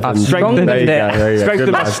 strengthened There you it. go, there you go. strengthened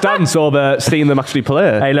Good my lad. stance over seeing them actually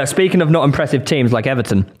play. Hey, look, speaking of not impressive teams like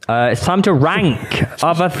Everton, it's time to rank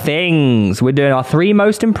other things. We're doing our 3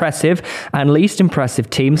 most impressive and least impressive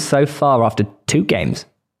teams so far after 2 games.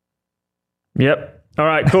 Yep. All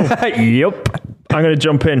right. Cool. Yep. I'm going to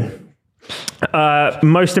jump in.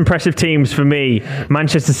 Most impressive teams for me: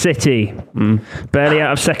 Manchester City, barely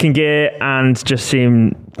out of second gear and just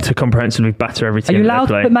seem to comprehensively batter every Are team you they allowed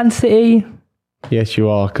to play. put Man City? Yes, you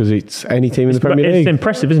are, because it's any team in the But Premier it's League.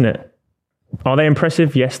 impressive, isn't it? Are they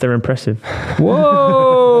impressive? Yes, they're impressive.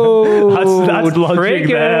 Whoa. That's logic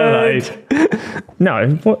there, triggered. mate. No,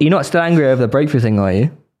 what? You're not still angry over the breakthrough thing, are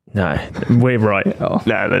you? No, we're right. Oh.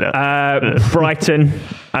 No. Brighton,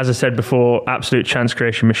 as I said before, absolute chance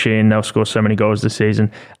creation machine. They'll score so many goals this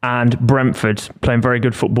season. And Brentford, playing very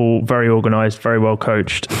good football, very organised, very well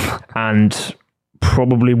coached, and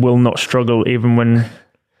probably will not struggle even when...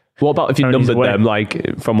 What about if you Tony's numbered away. them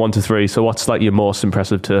like from 1 to 3? So what's like your most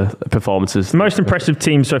impressive performances? The most impressive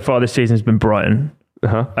team so far this season has been Brighton.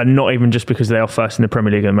 Uh-huh. And not even just because they are first in the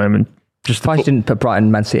Premier League at the moment. Just Why you didn't put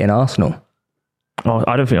Brighton, Man City and Arsenal?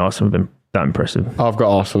 I don't think Arsenal have been that impressive. I've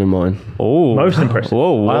got Arsenal in mind. Oh, Most impressive.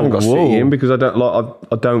 Whoa, I haven't got City in because I don't like.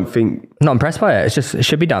 I don't think. Not impressed by it. It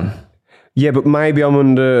should be done. Yeah, but maybe I'm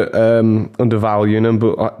undervaluing them.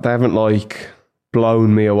 But they haven't like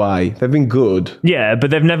blown me away. They've been good. Yeah,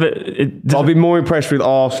 but they've never... I'll be more impressed with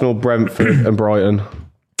Arsenal, Brentford, and Brighton.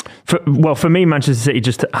 For me, Manchester City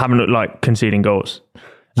just haven't looked like conceding goals.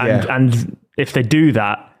 And, Yeah. and if they do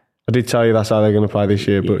that, I did tell you that's how they're going to play this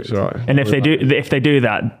year, but it's all right. and if they do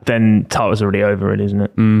that, then title's already over, it isn't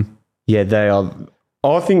it? Yeah, they are.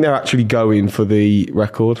 I think they're actually going for the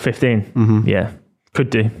record. 15. Yeah, could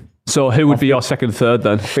do. So who would be your second, third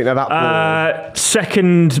then? I think they're that poor.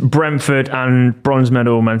 Second, Brentford, and bronze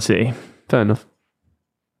medal, Man City. Fair enough.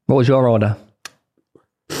 What was your order?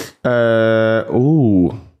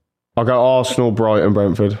 I'll go Arsenal, Brighton,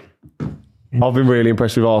 Brentford. I've been really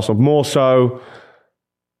impressed with Arsenal. More so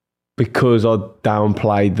because I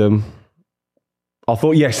downplayed them. I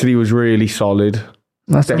thought yesterday was really solid.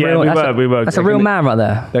 That's a Yeah, real, we were. That's a real man right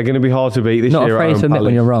there. They're going to be hard to beat this Not year. afraid to admit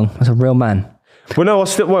when you're wrong. That's a real man. Well, no,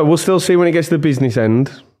 we'll still see when it gets to the business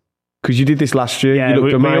end. Because you did this last year. Yeah, you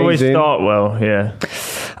looked we always amazing. start well, yeah.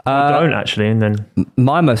 We don't actually, and then...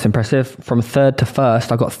 My most impressive, from third to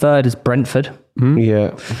first, I got third as Brentford.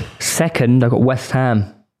 Yeah. Second, I got West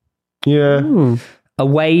Ham. Yeah.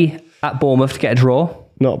 Away at Bournemouth to get a draw.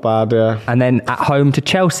 Not bad, yeah. And then at home to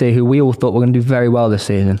Chelsea, who we all thought were going to do very well this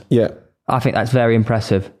season. Yeah. I think that's very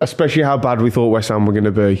impressive. Especially how bad we thought West Ham were going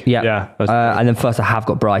to be. Yeah. Yeah, And then first I have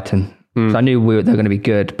got Brighton. So I knew they were going to be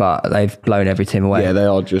good, but they've blown every team away. Yeah, they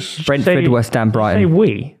are just... Brentford, West Ham, Say Brighton.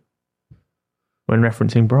 we when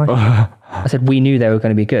referencing Brighton. I said we knew they were going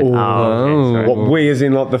to be good. Okay, sorry. What, we as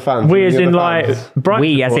in like the fans? We as the in other like fans? Brighton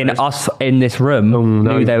We, as in supporters. us in this room,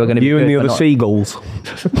 knew they were going to be You good. and the but other not- seagulls.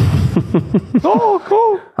 Oh,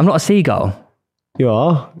 cool. I'm not a seagull. You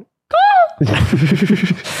are?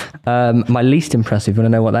 My least impressive, you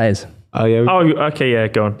want to know what that is? Oh, yeah. Oh, okay, yeah,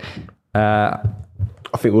 go on.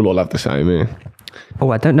 I think we'll all have the same here.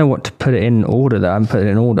 I don't know what to put it in order though. I haven't put it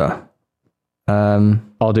in order.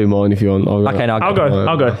 I'll do mine if you want. Okay, no,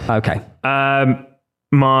 I'll go. Okay.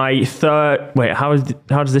 My third... Wait, how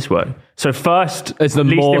does this work? So first, It's the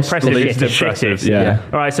least most impressive. least is the impressive, shittest. yeah.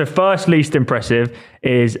 All right, so first least impressive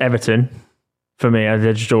is Everton. For me,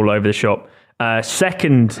 they're just all over the shop.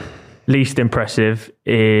 Second least impressive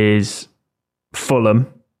is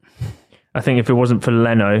Fulham. I think if it wasn't for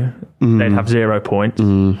Leno, they'd have 0 points.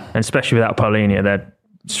 And especially without Paulinho, they're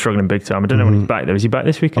struggling big time. I don't know when he's back though. Is he back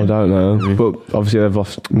this I weekend? don't know. But obviously they've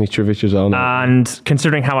lost Mitrovic as well now. And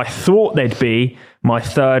considering how I thought they'd be, my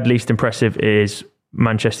third least impressive is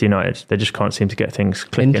Manchester United. They just can't seem to get things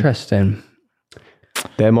clicking. Interesting.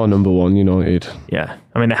 They're my number one, United. Yeah.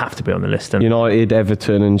 I mean, they have to be on the list. And United,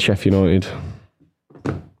 Everton and Sheffield United.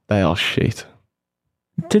 They are shit.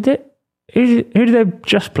 did it? Who did they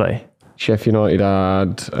just play? Sheffield United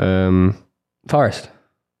had... Forest.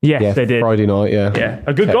 Yes, yeah, they did. Friday night, yeah. Yeah.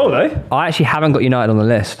 A good goal, though. I actually haven't got United on the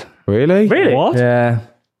list. Really? Really? What? Yeah.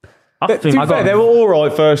 I To be think fair, they were all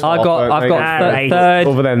right first I've half, got weren't they? Ah, third.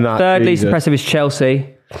 Other than that, third least Jesus. impressive is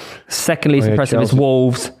Chelsea. Second least Oh, yeah, impressive is Chelsea.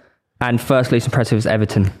 Wolves. And first least impressive is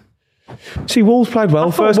Everton. See, Wolves played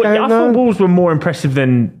well first game. I thought Wolves were more impressive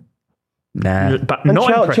than... Nah. But And not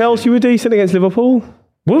impressive. Chelsea were decent against Liverpool.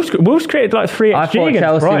 Wolves created like 3 XG I thought against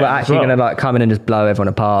Chelsea Brighton were as actually well. going to come in and just blow everyone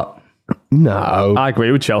apart. No. I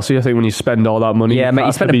agree with Chelsea. I think when you spend all that money, Yeah, mate, you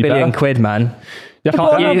have to spent be £1 billion better. man. You You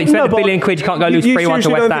can't- spent no, £1 billion, you can't go lose 3-1 to seriously West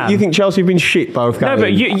don't Ham. think- You think Chelsea have been shit both games? No,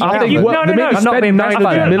 but you I no, think- no, no. I'm not being nice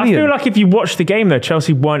about it. I feel like if you watch the game though,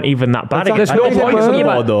 Chelsea weren't even that bad. Exactly. against There's no West Ham. point in in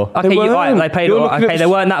the though. Okay, They all right, weren't. they played. You're looking Okay, at they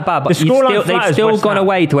weren't that bad, but The scoreline they've flatters still West gone Ham.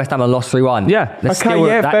 away to West Ham and lost 3-1. Yeah. That's Okay, still,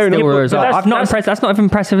 yeah, that's fair still enough, a but result. that's- I've not impressed. That's not even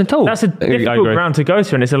impressive at all. That's a difficult agree. ground to go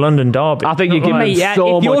to, and it's a London derby. I think you give Mate, me yeah,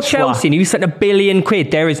 so if you're much slack. Chelsea and you spent £1 billion,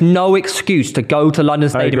 there is no excuse to go to London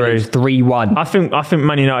Stadium and agree. lose 3-1. I think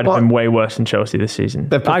Man United have been way worse than Chelsea this season.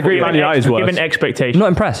 I agree, Man United's worse. Given expectations. I'm not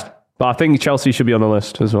impressed. But I think Chelsea should be on the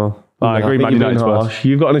list as well. I agree, think Man you're being United's worse. harsh.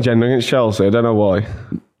 You've got an agenda against Chelsea. I don't know why.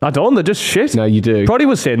 I don't. They're just shit. No, you do. Proddy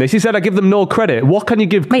was saying this. He said, I give them no credit. What can you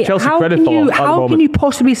give Chelsea credit for? How can you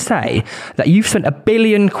possibly say that you've spent £1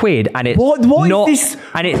 billion and it's What not, is this?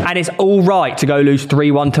 and it's all right to go lose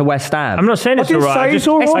 3-1 to West Ham? I'm not saying it's all didn't right. say it's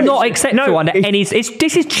all It's right. not acceptable under any.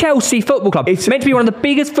 This is Chelsea Football Club. It's meant to be one of the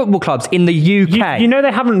biggest football clubs in the UK. You know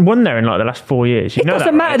they haven't won there in like the last 4 years. You It know doesn't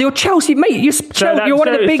that, matter. right? You're Chelsea, mate. You're one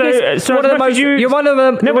of the biggest. One of the most. You're one of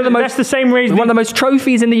the. No, one of the but most. that's the same reason. One of the most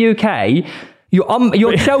trophies in the UK.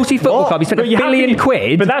 You're Chelsea Football Club. You spent £1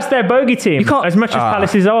 billion. But that's their bogey team. You can't- as much as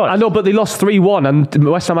Palace's ours. I know, but they lost 3-1 and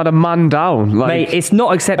West Ham had a man down. Like, Mate, it's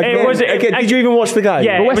not acceptable. Again, did you even watch the game?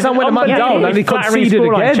 Yeah, But West it was Ham went a man unbelievable. down and they Flattering conceded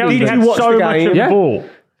scoreline. again. Chelsea Did had you watch so the much game? of the Yeah. ball.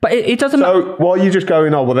 But it doesn't matter. So why are you just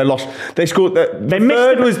going, well, they lost. They scored. The missed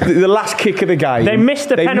third the- was the last kick of the game. They missed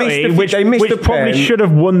the penalty, which probably should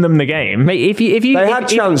have won them the game. Mate, if you They had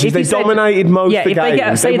chances. They dominated most of the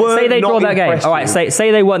game. Say they draw that game. All right, impressive. say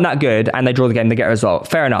they weren't that good and they draw the game, they get a result.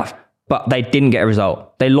 Fair enough. But they didn't get a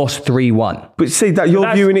result. They lost 3-1. But see, that you're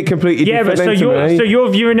That's- viewing it completely Yeah, but different. so you're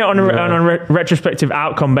viewing it on a retrospective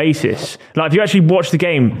outcome basis. Like if you actually watch the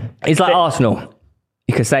game, It's like Arsenal.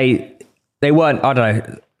 You could say they weren't. I don't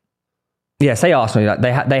know. Yeah, say Arsenal. Like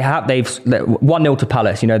they've 1-0 to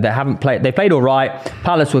Palace. You know, they haven't played. They played all right.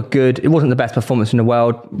 Palace were good. It wasn't the best performance in the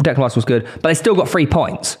world. Declan Rice was good, but they still got 3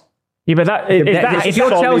 points. yeah, but If you're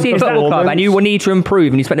Chelsea Football Club and you will need to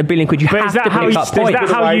improve and you spent £1 billion, you But have is that to how pick you, up is points. that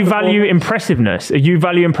how you value impressiveness? You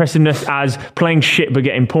value impressiveness as playing shit but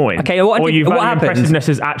getting points? Okay, or you what value happens? impressiveness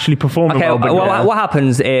as actually performing Okay, well? But what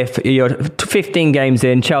happens if you're 15 games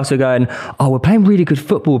in, Chelsea are going, oh, we're playing really good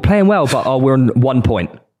football, we're playing well, but we're on 1 point.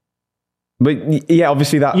 But yeah,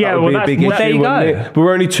 obviously that would be a big well, there issue, you wouldn't go. it? But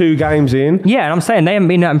we're only 2 games in. Yeah, and I'm saying they haven't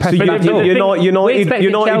been that impressive.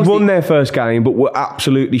 United won their first game, but were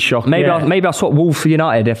absolutely shocked. Maybe Yeah. I'll swap Wolves for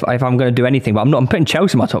United if I'm going to do anything, but I'm putting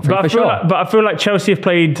Chelsea in my top 3 for sure. But I feel like Chelsea have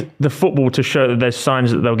played the football to show that there's signs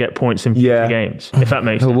that they'll get points in future games. If that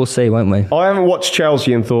makes sense. We'll see, won't we? I haven't watched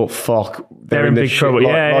Chelsea and thought, fuck, They're in the big shit, trouble.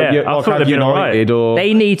 Yeah. I thought they'd been United or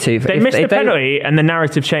They need to. They missed the penalty and the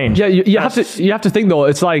narrative changed. Yeah, you have to think though.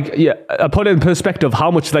 It's like I put it in perspective how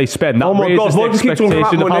much they spend. That Oh my God, raises why do you keep talking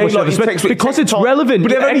about expectation of how money? much Like, they spend it because takes it's time. relevant.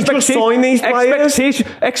 But they've only just signed these players.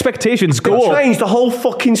 Expectations They go up. changed the whole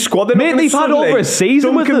fucking squad. They're not Mate, gonna they've had suddenly over a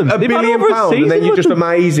season with dunk them. $1 They've had billion over a pound and then season you're with just them.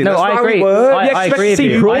 amazing. No, That's I not how agree. it works. I You expect agree to with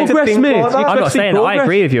see you. progress, mate. I'm not Expect to see saying I progress.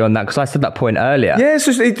 agree with you on that because I said that point earlier. Yeah, it's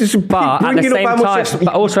just But at the same time,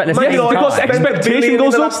 but also at the same because time, expectation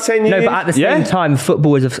goes up. no, but at the same time,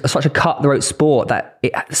 football is such a cutthroat sport that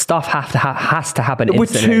stuff has to happen. We're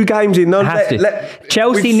instantly. 2 games in. It has to.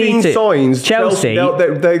 Chelsea we've need seen to. signs. Chelsea,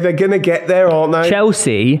 they're going to get there, aren't they?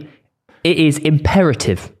 Chelsea, it is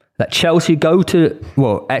imperative that Chelsea go to,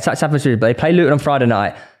 well, it's at San Francisco, but they play Luton on Friday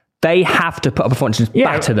night. They have to put up performances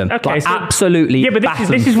back to them. Okay, like, so, absolutely. Yeah, but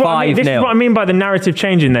this is what I mean. This is what I mean by the narrative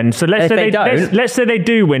changing. Then, so let's say they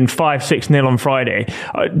do win 5-6-0 on Friday.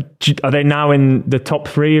 Are they now in the top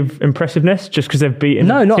 3 of impressiveness just because they've beaten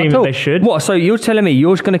the not team at all. that they should? What? So you're telling me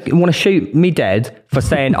you're just going to want to shoot me dead for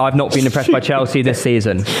saying I've not been impressed by Chelsea this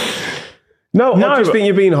season? No, I just think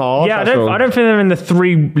you're being hard. Yeah, I don't think they're in the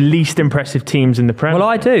 3 least impressive teams in the Premier. Well,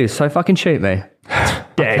 I do. So fucking shoot me.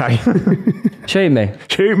 dead. Shoot me.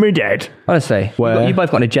 Shoot me dead. Honestly, you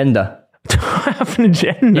both got an agenda. I have an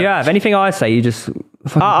agenda. You have. Anything I say, you just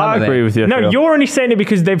fucking I come at agree me. with you. No, Phil. you're only saying it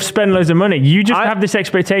because they've spent loads of money. You just have this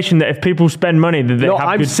expectation that if people spend money, that they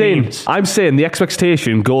have good teams. I'm saying the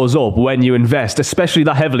expectation goes up when you invest, especially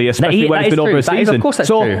that heavily, especially when that it's is been over true. a That is, season. of course that's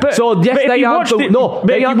so, true. so yes, if they you have watch the it- no. but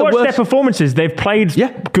They if you have the watch their worst. performances, they've played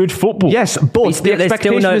good football. Yes, but the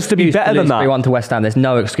expectation is to be better than that. 3-1 to West Ham. There's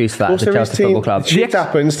no excuse for that as a Chelsea Football Club. Shit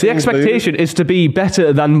happens. The expectation is to be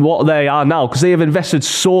better than what they are now because they have invested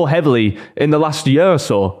so heavily in the last year or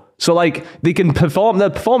so. So, like, they can perform,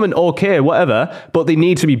 they're performing okay, whatever, but they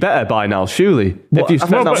need to be better by now, surely. If you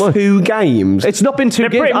spend that much. 2 games. It's not been 2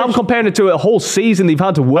 games. pretty I'm much- comparing it to a whole season they've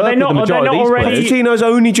had to work with the majority of these players. Pochettino's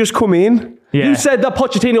only just come in. Yeah. You said that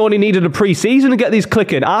Pochettino only needed a pre-season to get these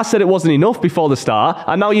clicking. I said it wasn't enough before the start,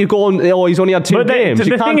 and now you're going, oh, he's only had 2 games. The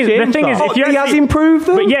You can't change thing is, that. if you He has actually- improved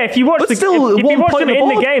them. But yeah, if you watch But the, still, if you 1 watch point them in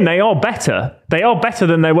the above. game, they are better. They are better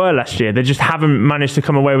than they were last year. They just haven't managed to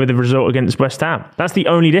come away with a result against West Ham. That's the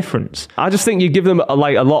only difference. I just think you give them a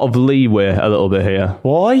lot of leeway a little bit here.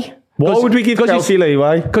 Why? Why would we give Chelsea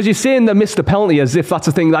leeway? Because you're saying they missed a penalty as if that's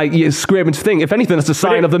a thing, like you're screaming to think. If anything, that's a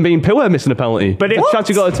sign of them being poor missing a penalty. But it's a chance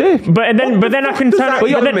you got to take. But then I can turn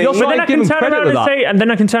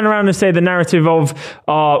around and say the narrative of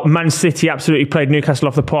Man City absolutely played Newcastle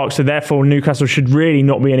off the park, so therefore Newcastle should really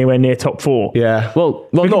not be anywhere near top 4. Yeah. Well,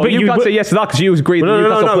 no, you can't say yes to that because you agree that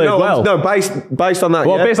Newcastle played well. No, based on that.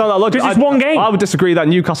 Well, based on that logic, because it's one game. I would disagree that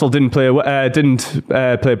Newcastle didn't play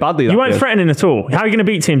badly. You weren't threatening at all. How are you going to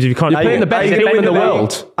beat teams if you can't? You're playing the best team in the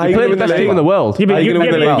world. You're playing the best team in the world.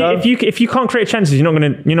 If you can't create chances, you're not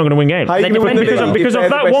going to win games. Because of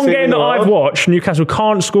that one game that I've watched, Newcastle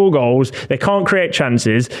can't score goals. They can't create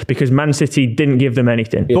chances because Man City didn't give them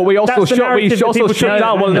anything. But we also shut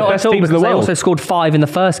down one of the best teams in the world. They also scored 5 in the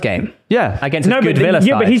first game. Yeah, against a good Villa side.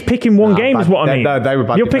 Yeah, but he's picking one game is what I mean. They were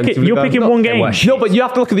bad. You're picking one game. No, but you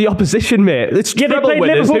have to look at the opposition, mate. It's they played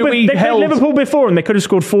Liverpool before and they could have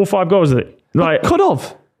scored 4 or 5 goals. Like could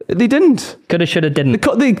have. They didn't. Coulda, shoulda, didn't.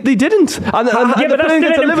 They didn't. And but that's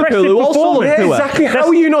still an impressive performance. Exactly. How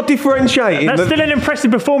are you not differentiating? That's still an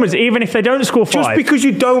impressive performance, even if they don't score 5. Just because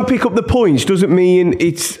you don't pick up the points doesn't mean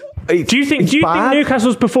it's. Do you think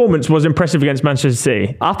Newcastle's performance was impressive against Manchester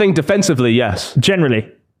City? I think defensively, yes.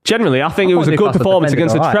 Generally, I think it was a good performance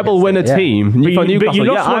against a treble winner team. But you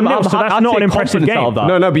lost 1-0, so that's not an impressive game.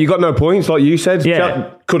 No, but you got no points, like you said.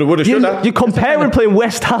 Yeah. Coulda, woulda, shoulda. You're comparing playing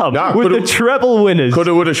West Ham with the treble winners.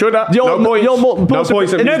 Coulda, woulda, shoulda. No points. No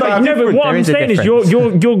points. No, but what I'm saying is you're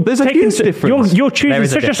choosing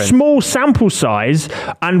such a small sample size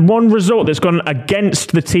and one result that's gone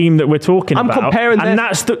against the team that we're talking about. I'm comparing, and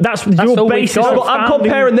that's your basis. I'm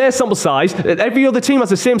comparing their sample size. Every other team has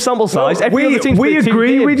the same sample size. We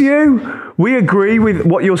agree with you. We agree with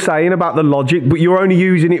what you're saying about the logic, but you're only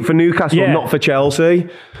using it for Newcastle, not for Chelsea.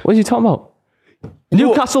 What are you talking about?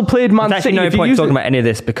 Newcastle played Man City. There's no point talking about any of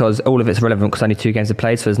this because all of it's relevant because only 2 games are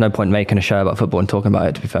played, so there's no point making a show about football and talking about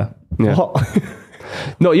it, to be fair. Yeah.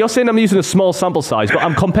 No, you're saying I'm using a small sample size, but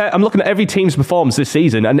I'm looking at every team's performance this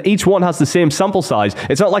season, and each one has the same sample size.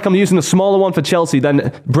 It's not like I'm using a smaller one for Chelsea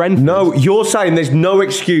than Brentford. No, you're saying there's no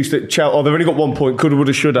excuse that Chelsea, they've only got 1 point, coulda,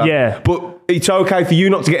 woulda, shoulda. Yeah. But it's okay for you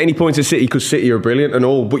not to get any points at City because City are brilliant and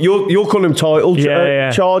all. But you're calling them title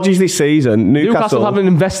charges this season. Newcastle haven't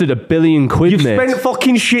invested £1 billion, mate. You've spent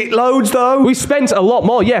fucking shitloads, though. We spent a lot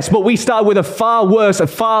more, yes, but we started with a far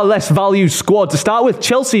less valued squad to start with.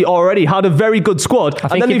 Chelsea already had a very good squad,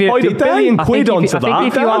 and then they poured £1 billion onto that.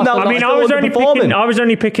 I was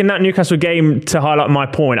only picking that Newcastle game to highlight my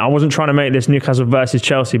point. I wasn't trying to make this Newcastle versus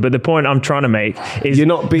Chelsea, but the point I'm trying to make is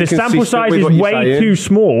the sample size is way too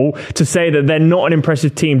small to say that they're not an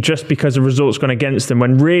impressive team just because the result's gone against them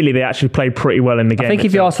when really they actually played pretty well in the game. I think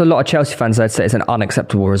if you ask a lot of Chelsea fans, they'd say it's an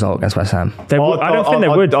unacceptable result against West Ham. I don't think they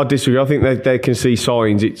would. I disagree. I think they can see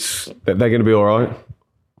signs that they're going to be all right,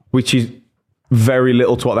 which is very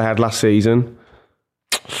little to what they had last season.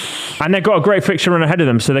 And they've got a great fixture run ahead of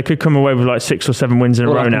them, so they could come away with like 6 or 7 wins in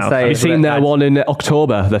a row now. Have you seen their one in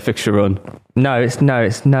October, their fixture run? No. It's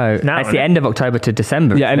the end of October to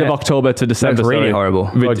December. Yeah, end of October to December. That's really horrible.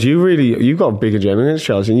 God, you've got a big agenda against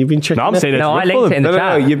Chelsea and you've been checking. I linked it in the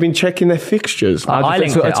chat. No, you've been checking their fixtures. I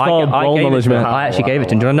linked it. It's called ball management. I actually gave it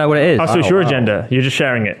to him. Do you want to know what it is? Oh, so it's your agenda. You're just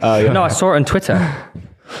sharing it. No, I saw it on Twitter.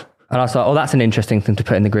 And I thought, that's an interesting thing to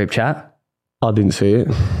put in the group chat. I didn't see it.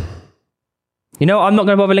 You know, I'm not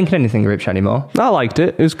going to bother linking anything in the group chat anymore. I liked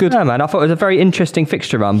it. It was good. Yeah, man. I thought it was a very interesting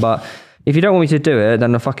fixture run, but if you don't want me to do it,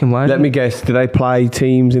 then I fucking won't. Let me guess. Do they play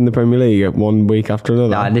teams in the Premier League 1 week after another?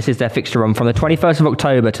 Nah, this is their fixture run from the 21st of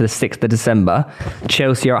October to the 6th of December.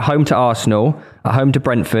 Chelsea are at home to Arsenal, at home to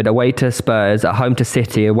Brentford, away to Spurs, at home to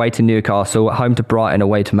City, away to Newcastle, at home to Brighton,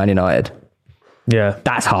 away to Man United. Yeah.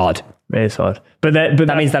 That's hard. It is hard. But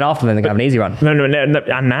that means that after then they're going to have an easy run. No. And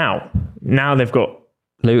now they've got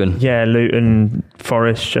Luton. Yeah, Luton,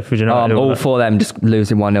 Forest, Sheffield United. All 4 of them just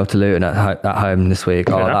losing 1-0 to Luton at home this week.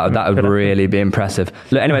 That would really be impressive.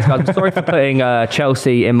 Look, anyways, guys, sorry for putting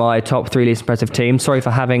Chelsea in my top 3 least impressive teams. Sorry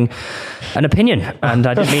for having an opinion, and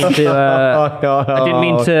I didn't mean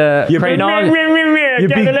to. Create an argument. You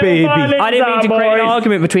big baby. I didn't mean to create an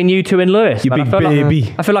argument between you 2 and Lewis. You big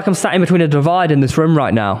baby. I feel like I'm sat in between a divide in this room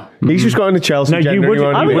right now. He's just got on the Chelsea agenda.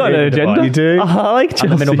 I've got an agenda. You do? I like Chelsea.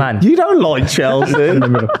 I'm the middle man. You don't like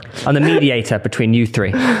Chelsea. I'm the mediator between you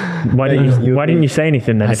 3. Why didn't you say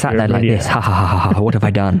anything then? I sat there like this. Ha ha ha ha. What have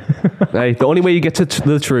I done? Hey, the only way you get to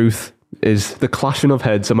the truth is the clashing of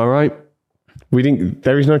heads. Am I right?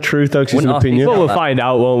 There is no truth though, because it's an opinion. Well, we'll find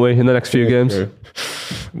out, won't we, in the next few games. True.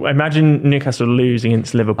 Imagine Newcastle lose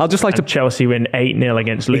against Liverpool. I'd just like and to- Chelsea win 8-0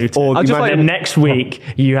 against Luton. I'd just like and to- then next week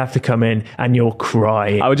you have to come in and you're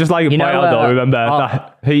crying. I would just like to You point know, out, though, remember, oh.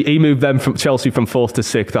 that he moved them from Chelsea from 4th to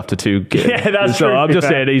 6th after 2 games. Yeah, that's so true, I'm to be just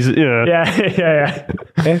fair. saying he's, Yeah.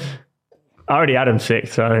 I already had him 6th,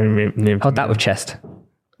 so I don't even... Hold that with chest.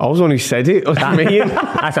 I was the one who said it. What do you mean?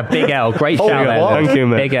 That's a big L. Great Oh, shout yeah, there. what? Lewis. Thank you,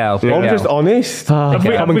 mate. Big L. Big I'm L. just honest. Have we,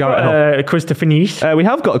 Come have and we go got at a quiz to finish? we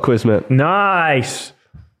have got a quiz, mate. Nice.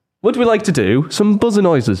 Would we like to do some buzzer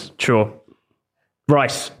noises? Sure.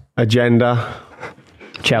 Rice. Agenda.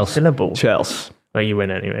 Chelsea. Syllable. Chelsea. Well, you win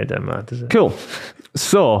anyway, don't matter, does it? Cool.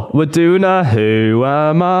 So, we're doing a Who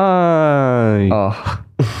Am I? Oh,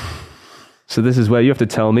 So this is where you have to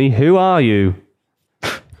tell me, who are you?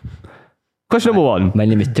 Question number 1. my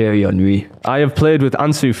name is Thierry Henry. I have played with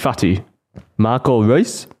Ansu Fati, Marco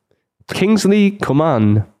Reus, Kingsley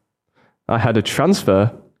Coman. I had a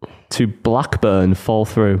transfer to Blackburn fall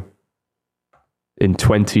through in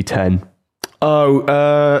 2010. Oh,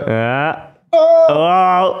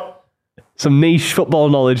 Oh, some niche football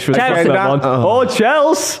knowledge for Chelsea. that one. Oh,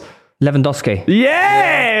 Chelsea. Lewandowski.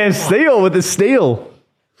 Yes, steal with the steal.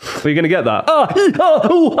 Are you going to get that?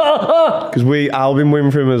 because Alvin win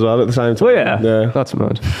for him as well at the same time. Oh, yeah. That's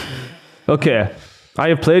mad. Okay. I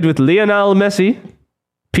have played with Lionel Messi,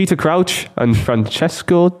 Peter Crouch, and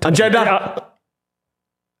Francesco. Agenda.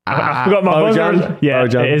 I forgot my Bojan. buzzer. Yeah,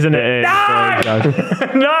 Bojan. it isn't it?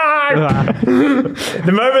 No!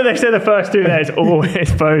 The moment they say the first two there, it's always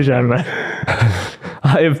Bojan, man.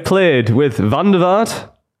 I have played with Van der Vaart.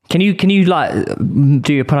 Can you like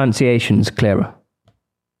do your pronunciations clearer?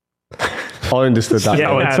 I understood that.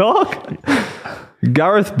 Yeah, I well, talk.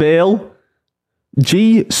 Gareth Bale,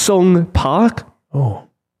 Ji Sung Park. Oh.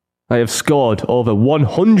 I have scored over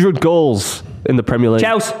 100 goals in the Premier League.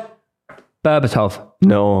 Chelsea. Berbatov.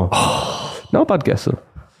 No. Not a bad guess, though.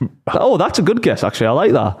 Oh, that's a good guess, actually. I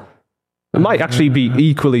like that. It might actually be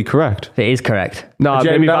equally correct. It is correct. No,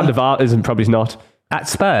 Agenda. maybe Van der Vaart isn't, probably not. At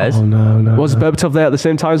Spurs, No. Was Berbatov there at the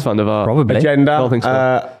same time as Van der Vaart? probably. Agenda. I don't think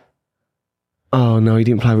so. Oh no, he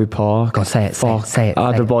didn't play with Park. God, say it. Say it. Say it.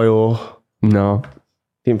 Adebayor. No.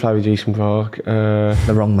 Didn't play with Jason Park.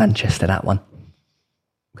 The wrong Manchester. That one.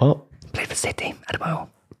 What? Played for City. Adebayor.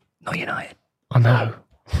 Not United. I know.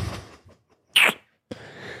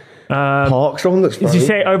 Park's the one that's Did you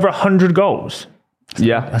say over 100 goals?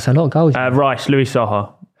 Yeah. That's a lot of goals. Rice, Louis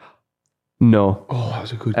Saha. No. Oh, that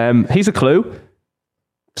was a good. Here's a clue.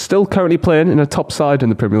 Still currently playing in a top side in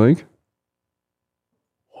the Premier League.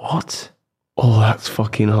 What? Oh, that's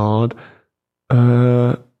fucking hard.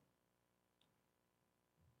 Uh,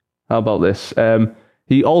 How about this?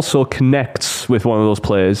 He also connects with one of those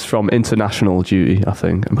players from international duty, I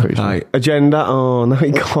think. I'm pretty sure. right. Agenda. Oh no,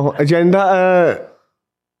 he can't. Agenda.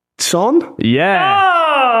 Son. Yeah.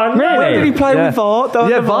 Oh, no. When did he play Yeah. with Vart?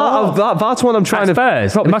 Yeah, that's one I'm trying At to.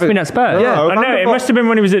 Spurs. It must have been at Spurs. Yeah. I know, it must have been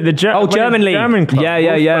when he was at the German league. German club. Yeah.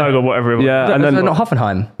 Wolfsburg or whatever it was. Yeah, and And then not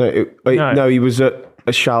Hoffenheim. No, he was at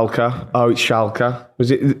a Schalke. Oh, it's Schalke.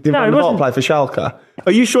 Was it? Did No, Van he der Vaart wasn't. play for Schalke?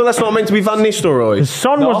 Are you sure that's not meant to be Van Nistelrooy?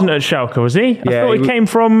 Son wasn't at Schalke, was he? I Yeah, thought he he was- came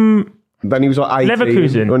from... Then he was like 18.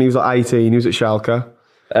 Leverkusen. When he was like 18, he was at Schalke.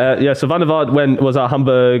 so Van der Vaart was at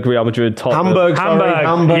Hamburg, Real Madrid, Tottenham. Hamburg.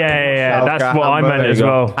 Hamburg. Yeah. That's Schalke, what I meant Hamburg. as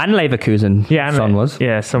well. And Leverkusen. Yeah, and Son was.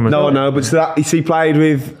 Yeah, Son was. No, but so that he played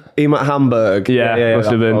with him at Hamburg. Yeah, must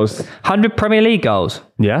have that been. was- 100 Premier League goals.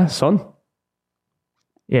 Yeah, son.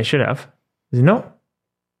 Yeah, should have. Is he not?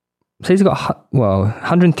 So he's got,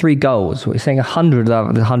 103 goals. What, you're saying 100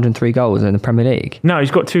 of the 103 goals in the Premier League? No, he's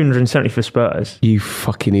got 270 for Spurs. You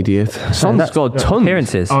fucking idiot. Son that's- scored tons.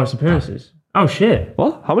 Appearances. Oh, it's appearances. Oh, shit.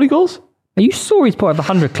 What? How many goals? Are you sure he's part of the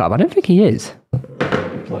 100 club? I don't think he is.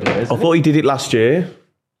 I thought he did it last year. Well,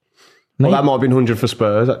 Maybe. that might have been 100 for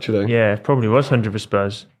Spurs, actually. Yeah, probably was 100 for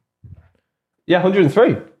Spurs. Yeah,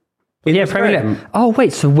 103. Yeah, Premier League. Oh,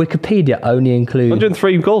 wait, so Wikipedia only includes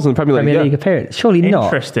 103 goals in the Premier League. Premier yeah. League appearance? Surely not.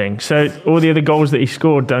 Interesting. So all the other goals that he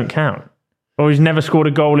scored don't count? Or he's never scored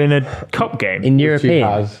a goal in a cup game? In He European.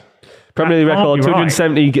 has. Premier League That can't record, be right.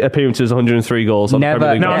 270 appearances, 103 goals. On Never- the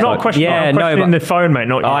Premier League No, I'm website. not questioning, Yeah, I'm no, questioning but- the phone, mate,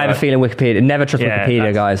 not you. I have a feeling Wikipedia. Never trust Yeah,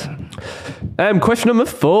 Wikipedia, guys. Question number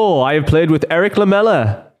 4. I have played with Eric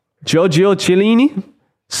Lamela, Giorgio Chiellini,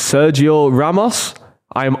 Sergio Ramos.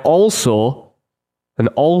 I am also an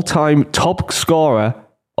all-time top scorer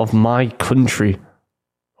of my country.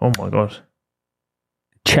 Oh, my God.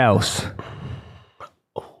 Chelsea.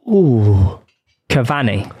 Ooh.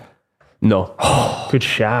 Cavani. No. Good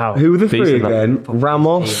shout. Who were the three Decent, again?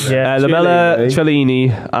 Ramos. Yeah. Lamela, Chiellini.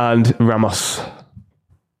 Chiellini, and Ramos.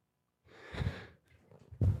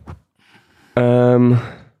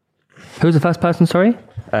 Who's the first person, sorry?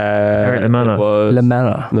 Eric Lamela. It was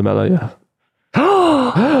Lamela, yeah.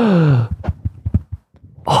 Oh,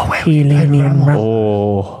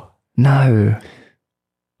 No.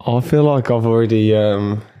 I feel like I've already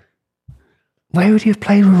Where would you have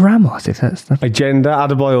played with Ramos if that's the... agenda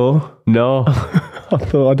Adebayor. no. I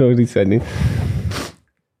thought I'd already said it.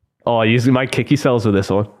 Oh, you might kick yourselves with this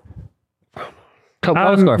one. Top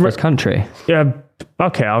goal scorer for his country. Yeah,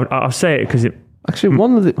 okay, I'll say it because it. Actually,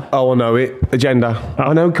 one of the... Oh, I know it. Agenda.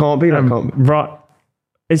 I know it can't be. That can't be. Right.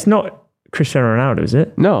 It's not Cristiano Ronaldo, is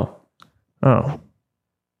it? No. Oh.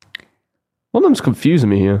 One of them's confusing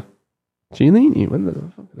me here. Chiellini? When the fuck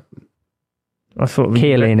did that happen? I thought with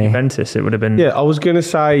Chiellini. Juventus it would have been. Yeah, I was going to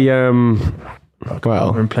say,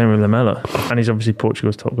 well, Been playing with Lamela, and he's obviously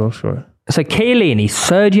Portugal's top goal scorer. So Chiellini,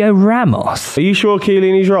 Sergio Ramos. are you sure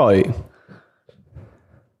Chiellini's right?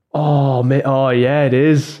 Oh, mate. Oh, yeah, it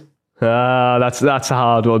is. That's a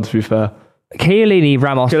hard one, to be fair. Chiellini,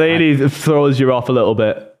 Ramos. Chiellini throws you off a little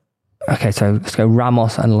bit. Okay, so let's go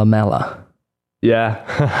Ramos and Lamela.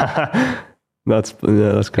 Yeah. That's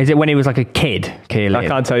good. Is it when he was like a kid, Chiellini? I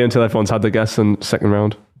can't tell you until everyone's had the guess in second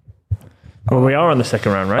round. Well, we are on the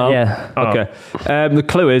second round, right? Yeah. Oh. Okay. The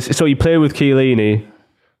clue is, so you play with Chiellini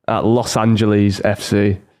at Los Angeles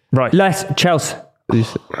FC. Right. Chelsea.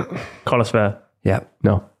 Carlos Vela. Yeah.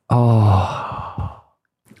 No. Oh.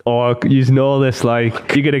 Or you know this, like,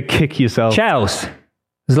 you're going to kick yourself. Chelsea.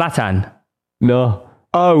 Zlatan. No.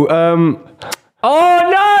 Oh, Oh,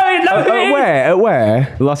 no! at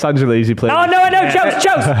where? Los Angeles, you play. Oh, no, I know. Chelsea.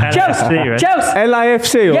 right? Chelsea.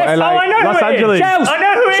 LAFC or Yes. LA? Oh, I know Los who it is. Angeles. Chelsea. I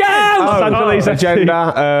know who it is. Chelsea. Los Angeles FC.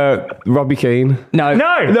 Agenda, Robbie Keane. No.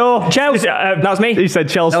 No. Chelsea. That was me. He said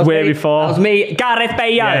Chelsea That was way me. before. That was me. Gareth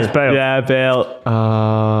Bale. Yeah, it's Bale. Yeah, Bale.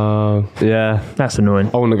 Yeah. That's annoying.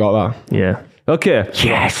 I wouldn't have got that. Yeah. Okay.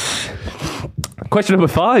 Yes. Question number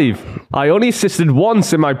 5. I only assisted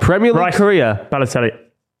once in my Premier League Right. career. Balotelli.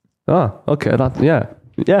 Oh, okay. Yeah.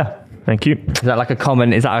 Thank you. Is that like a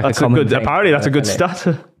common? Is that like That's a a common? good. thing? Apparently, that's a good stat.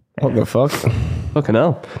 What the fuck? Fucking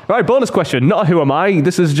hell. Right, bonus question. Not who am I?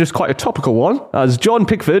 This is just quite a topical one. As John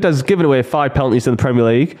Pickford has given away 5 penalties in the Premier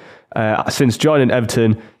League since joining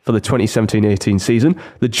Everton for the 2017-18 season.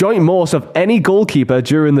 The joint most of any goalkeeper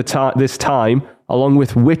during this time, along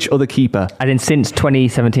with which other keeper? As in since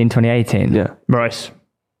 2017-2018. Yeah. Rice.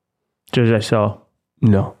 Jose Sarr.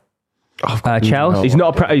 No. Chelsea. He's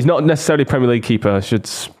not necessarily Premier League keeper. I should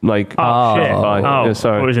like. Oh, shit. Fine. Oh, Yeah,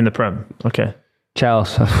 sorry. It was in the Prem. Okay.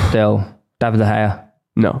 Chelsea. Still. David De Gea.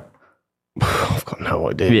 No. I've got no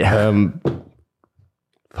idea. Yeah.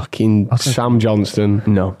 Fucking Sam Johnston.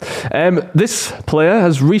 No. This player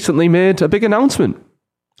has recently made a big announcement.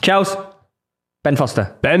 Chelsea. Ben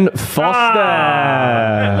Foster. Ben Foster.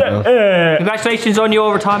 Congratulations on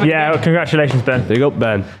your retirement. Yeah, well, congratulations, Ben. There you go,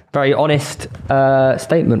 Ben. Very honest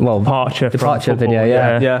statement. Well, Departure video. football,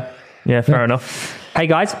 Yeah. Yeah, Yeah, fair enough. Hey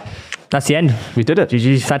guys, that's the end. we did it.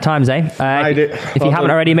 GG's. Sad times, eh? Made it. If you Well haven't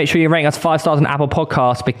done. already, make sure you rate us 5 stars on Apple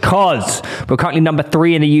Podcasts because we're currently number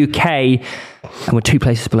 3 in the UK and we're 2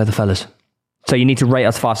 places below the fellas. So you need to rate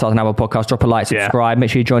us 5 stars on Apple Podcasts, drop a like, Yeah. subscribe, make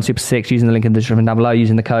sure you join Super 6 using the link in the description down below,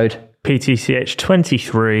 using the code.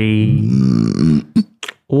 PTCH23.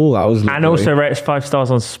 Oh, that was lovely. And also rate us 5 stars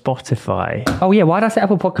on Spotify. Oh yeah, why did I say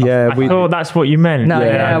Apple Podcasts? Yeah, I thought that's what you meant. No,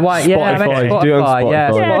 yeah, why? Yeah, I meant Spotify. Do it on Spotify. Yeah,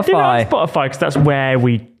 Spotify. Yeah, do it on Spotify. Spotify because that's where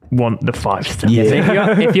we want the 5 stars.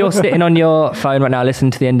 Yeah. If you're sitting on your phone right now,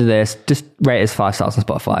 listening to the end of this, just rate us 5 stars on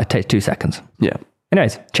Spotify. It takes 2 seconds. Yeah.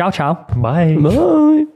 Anyways, ciao, ciao. Bye. Bye.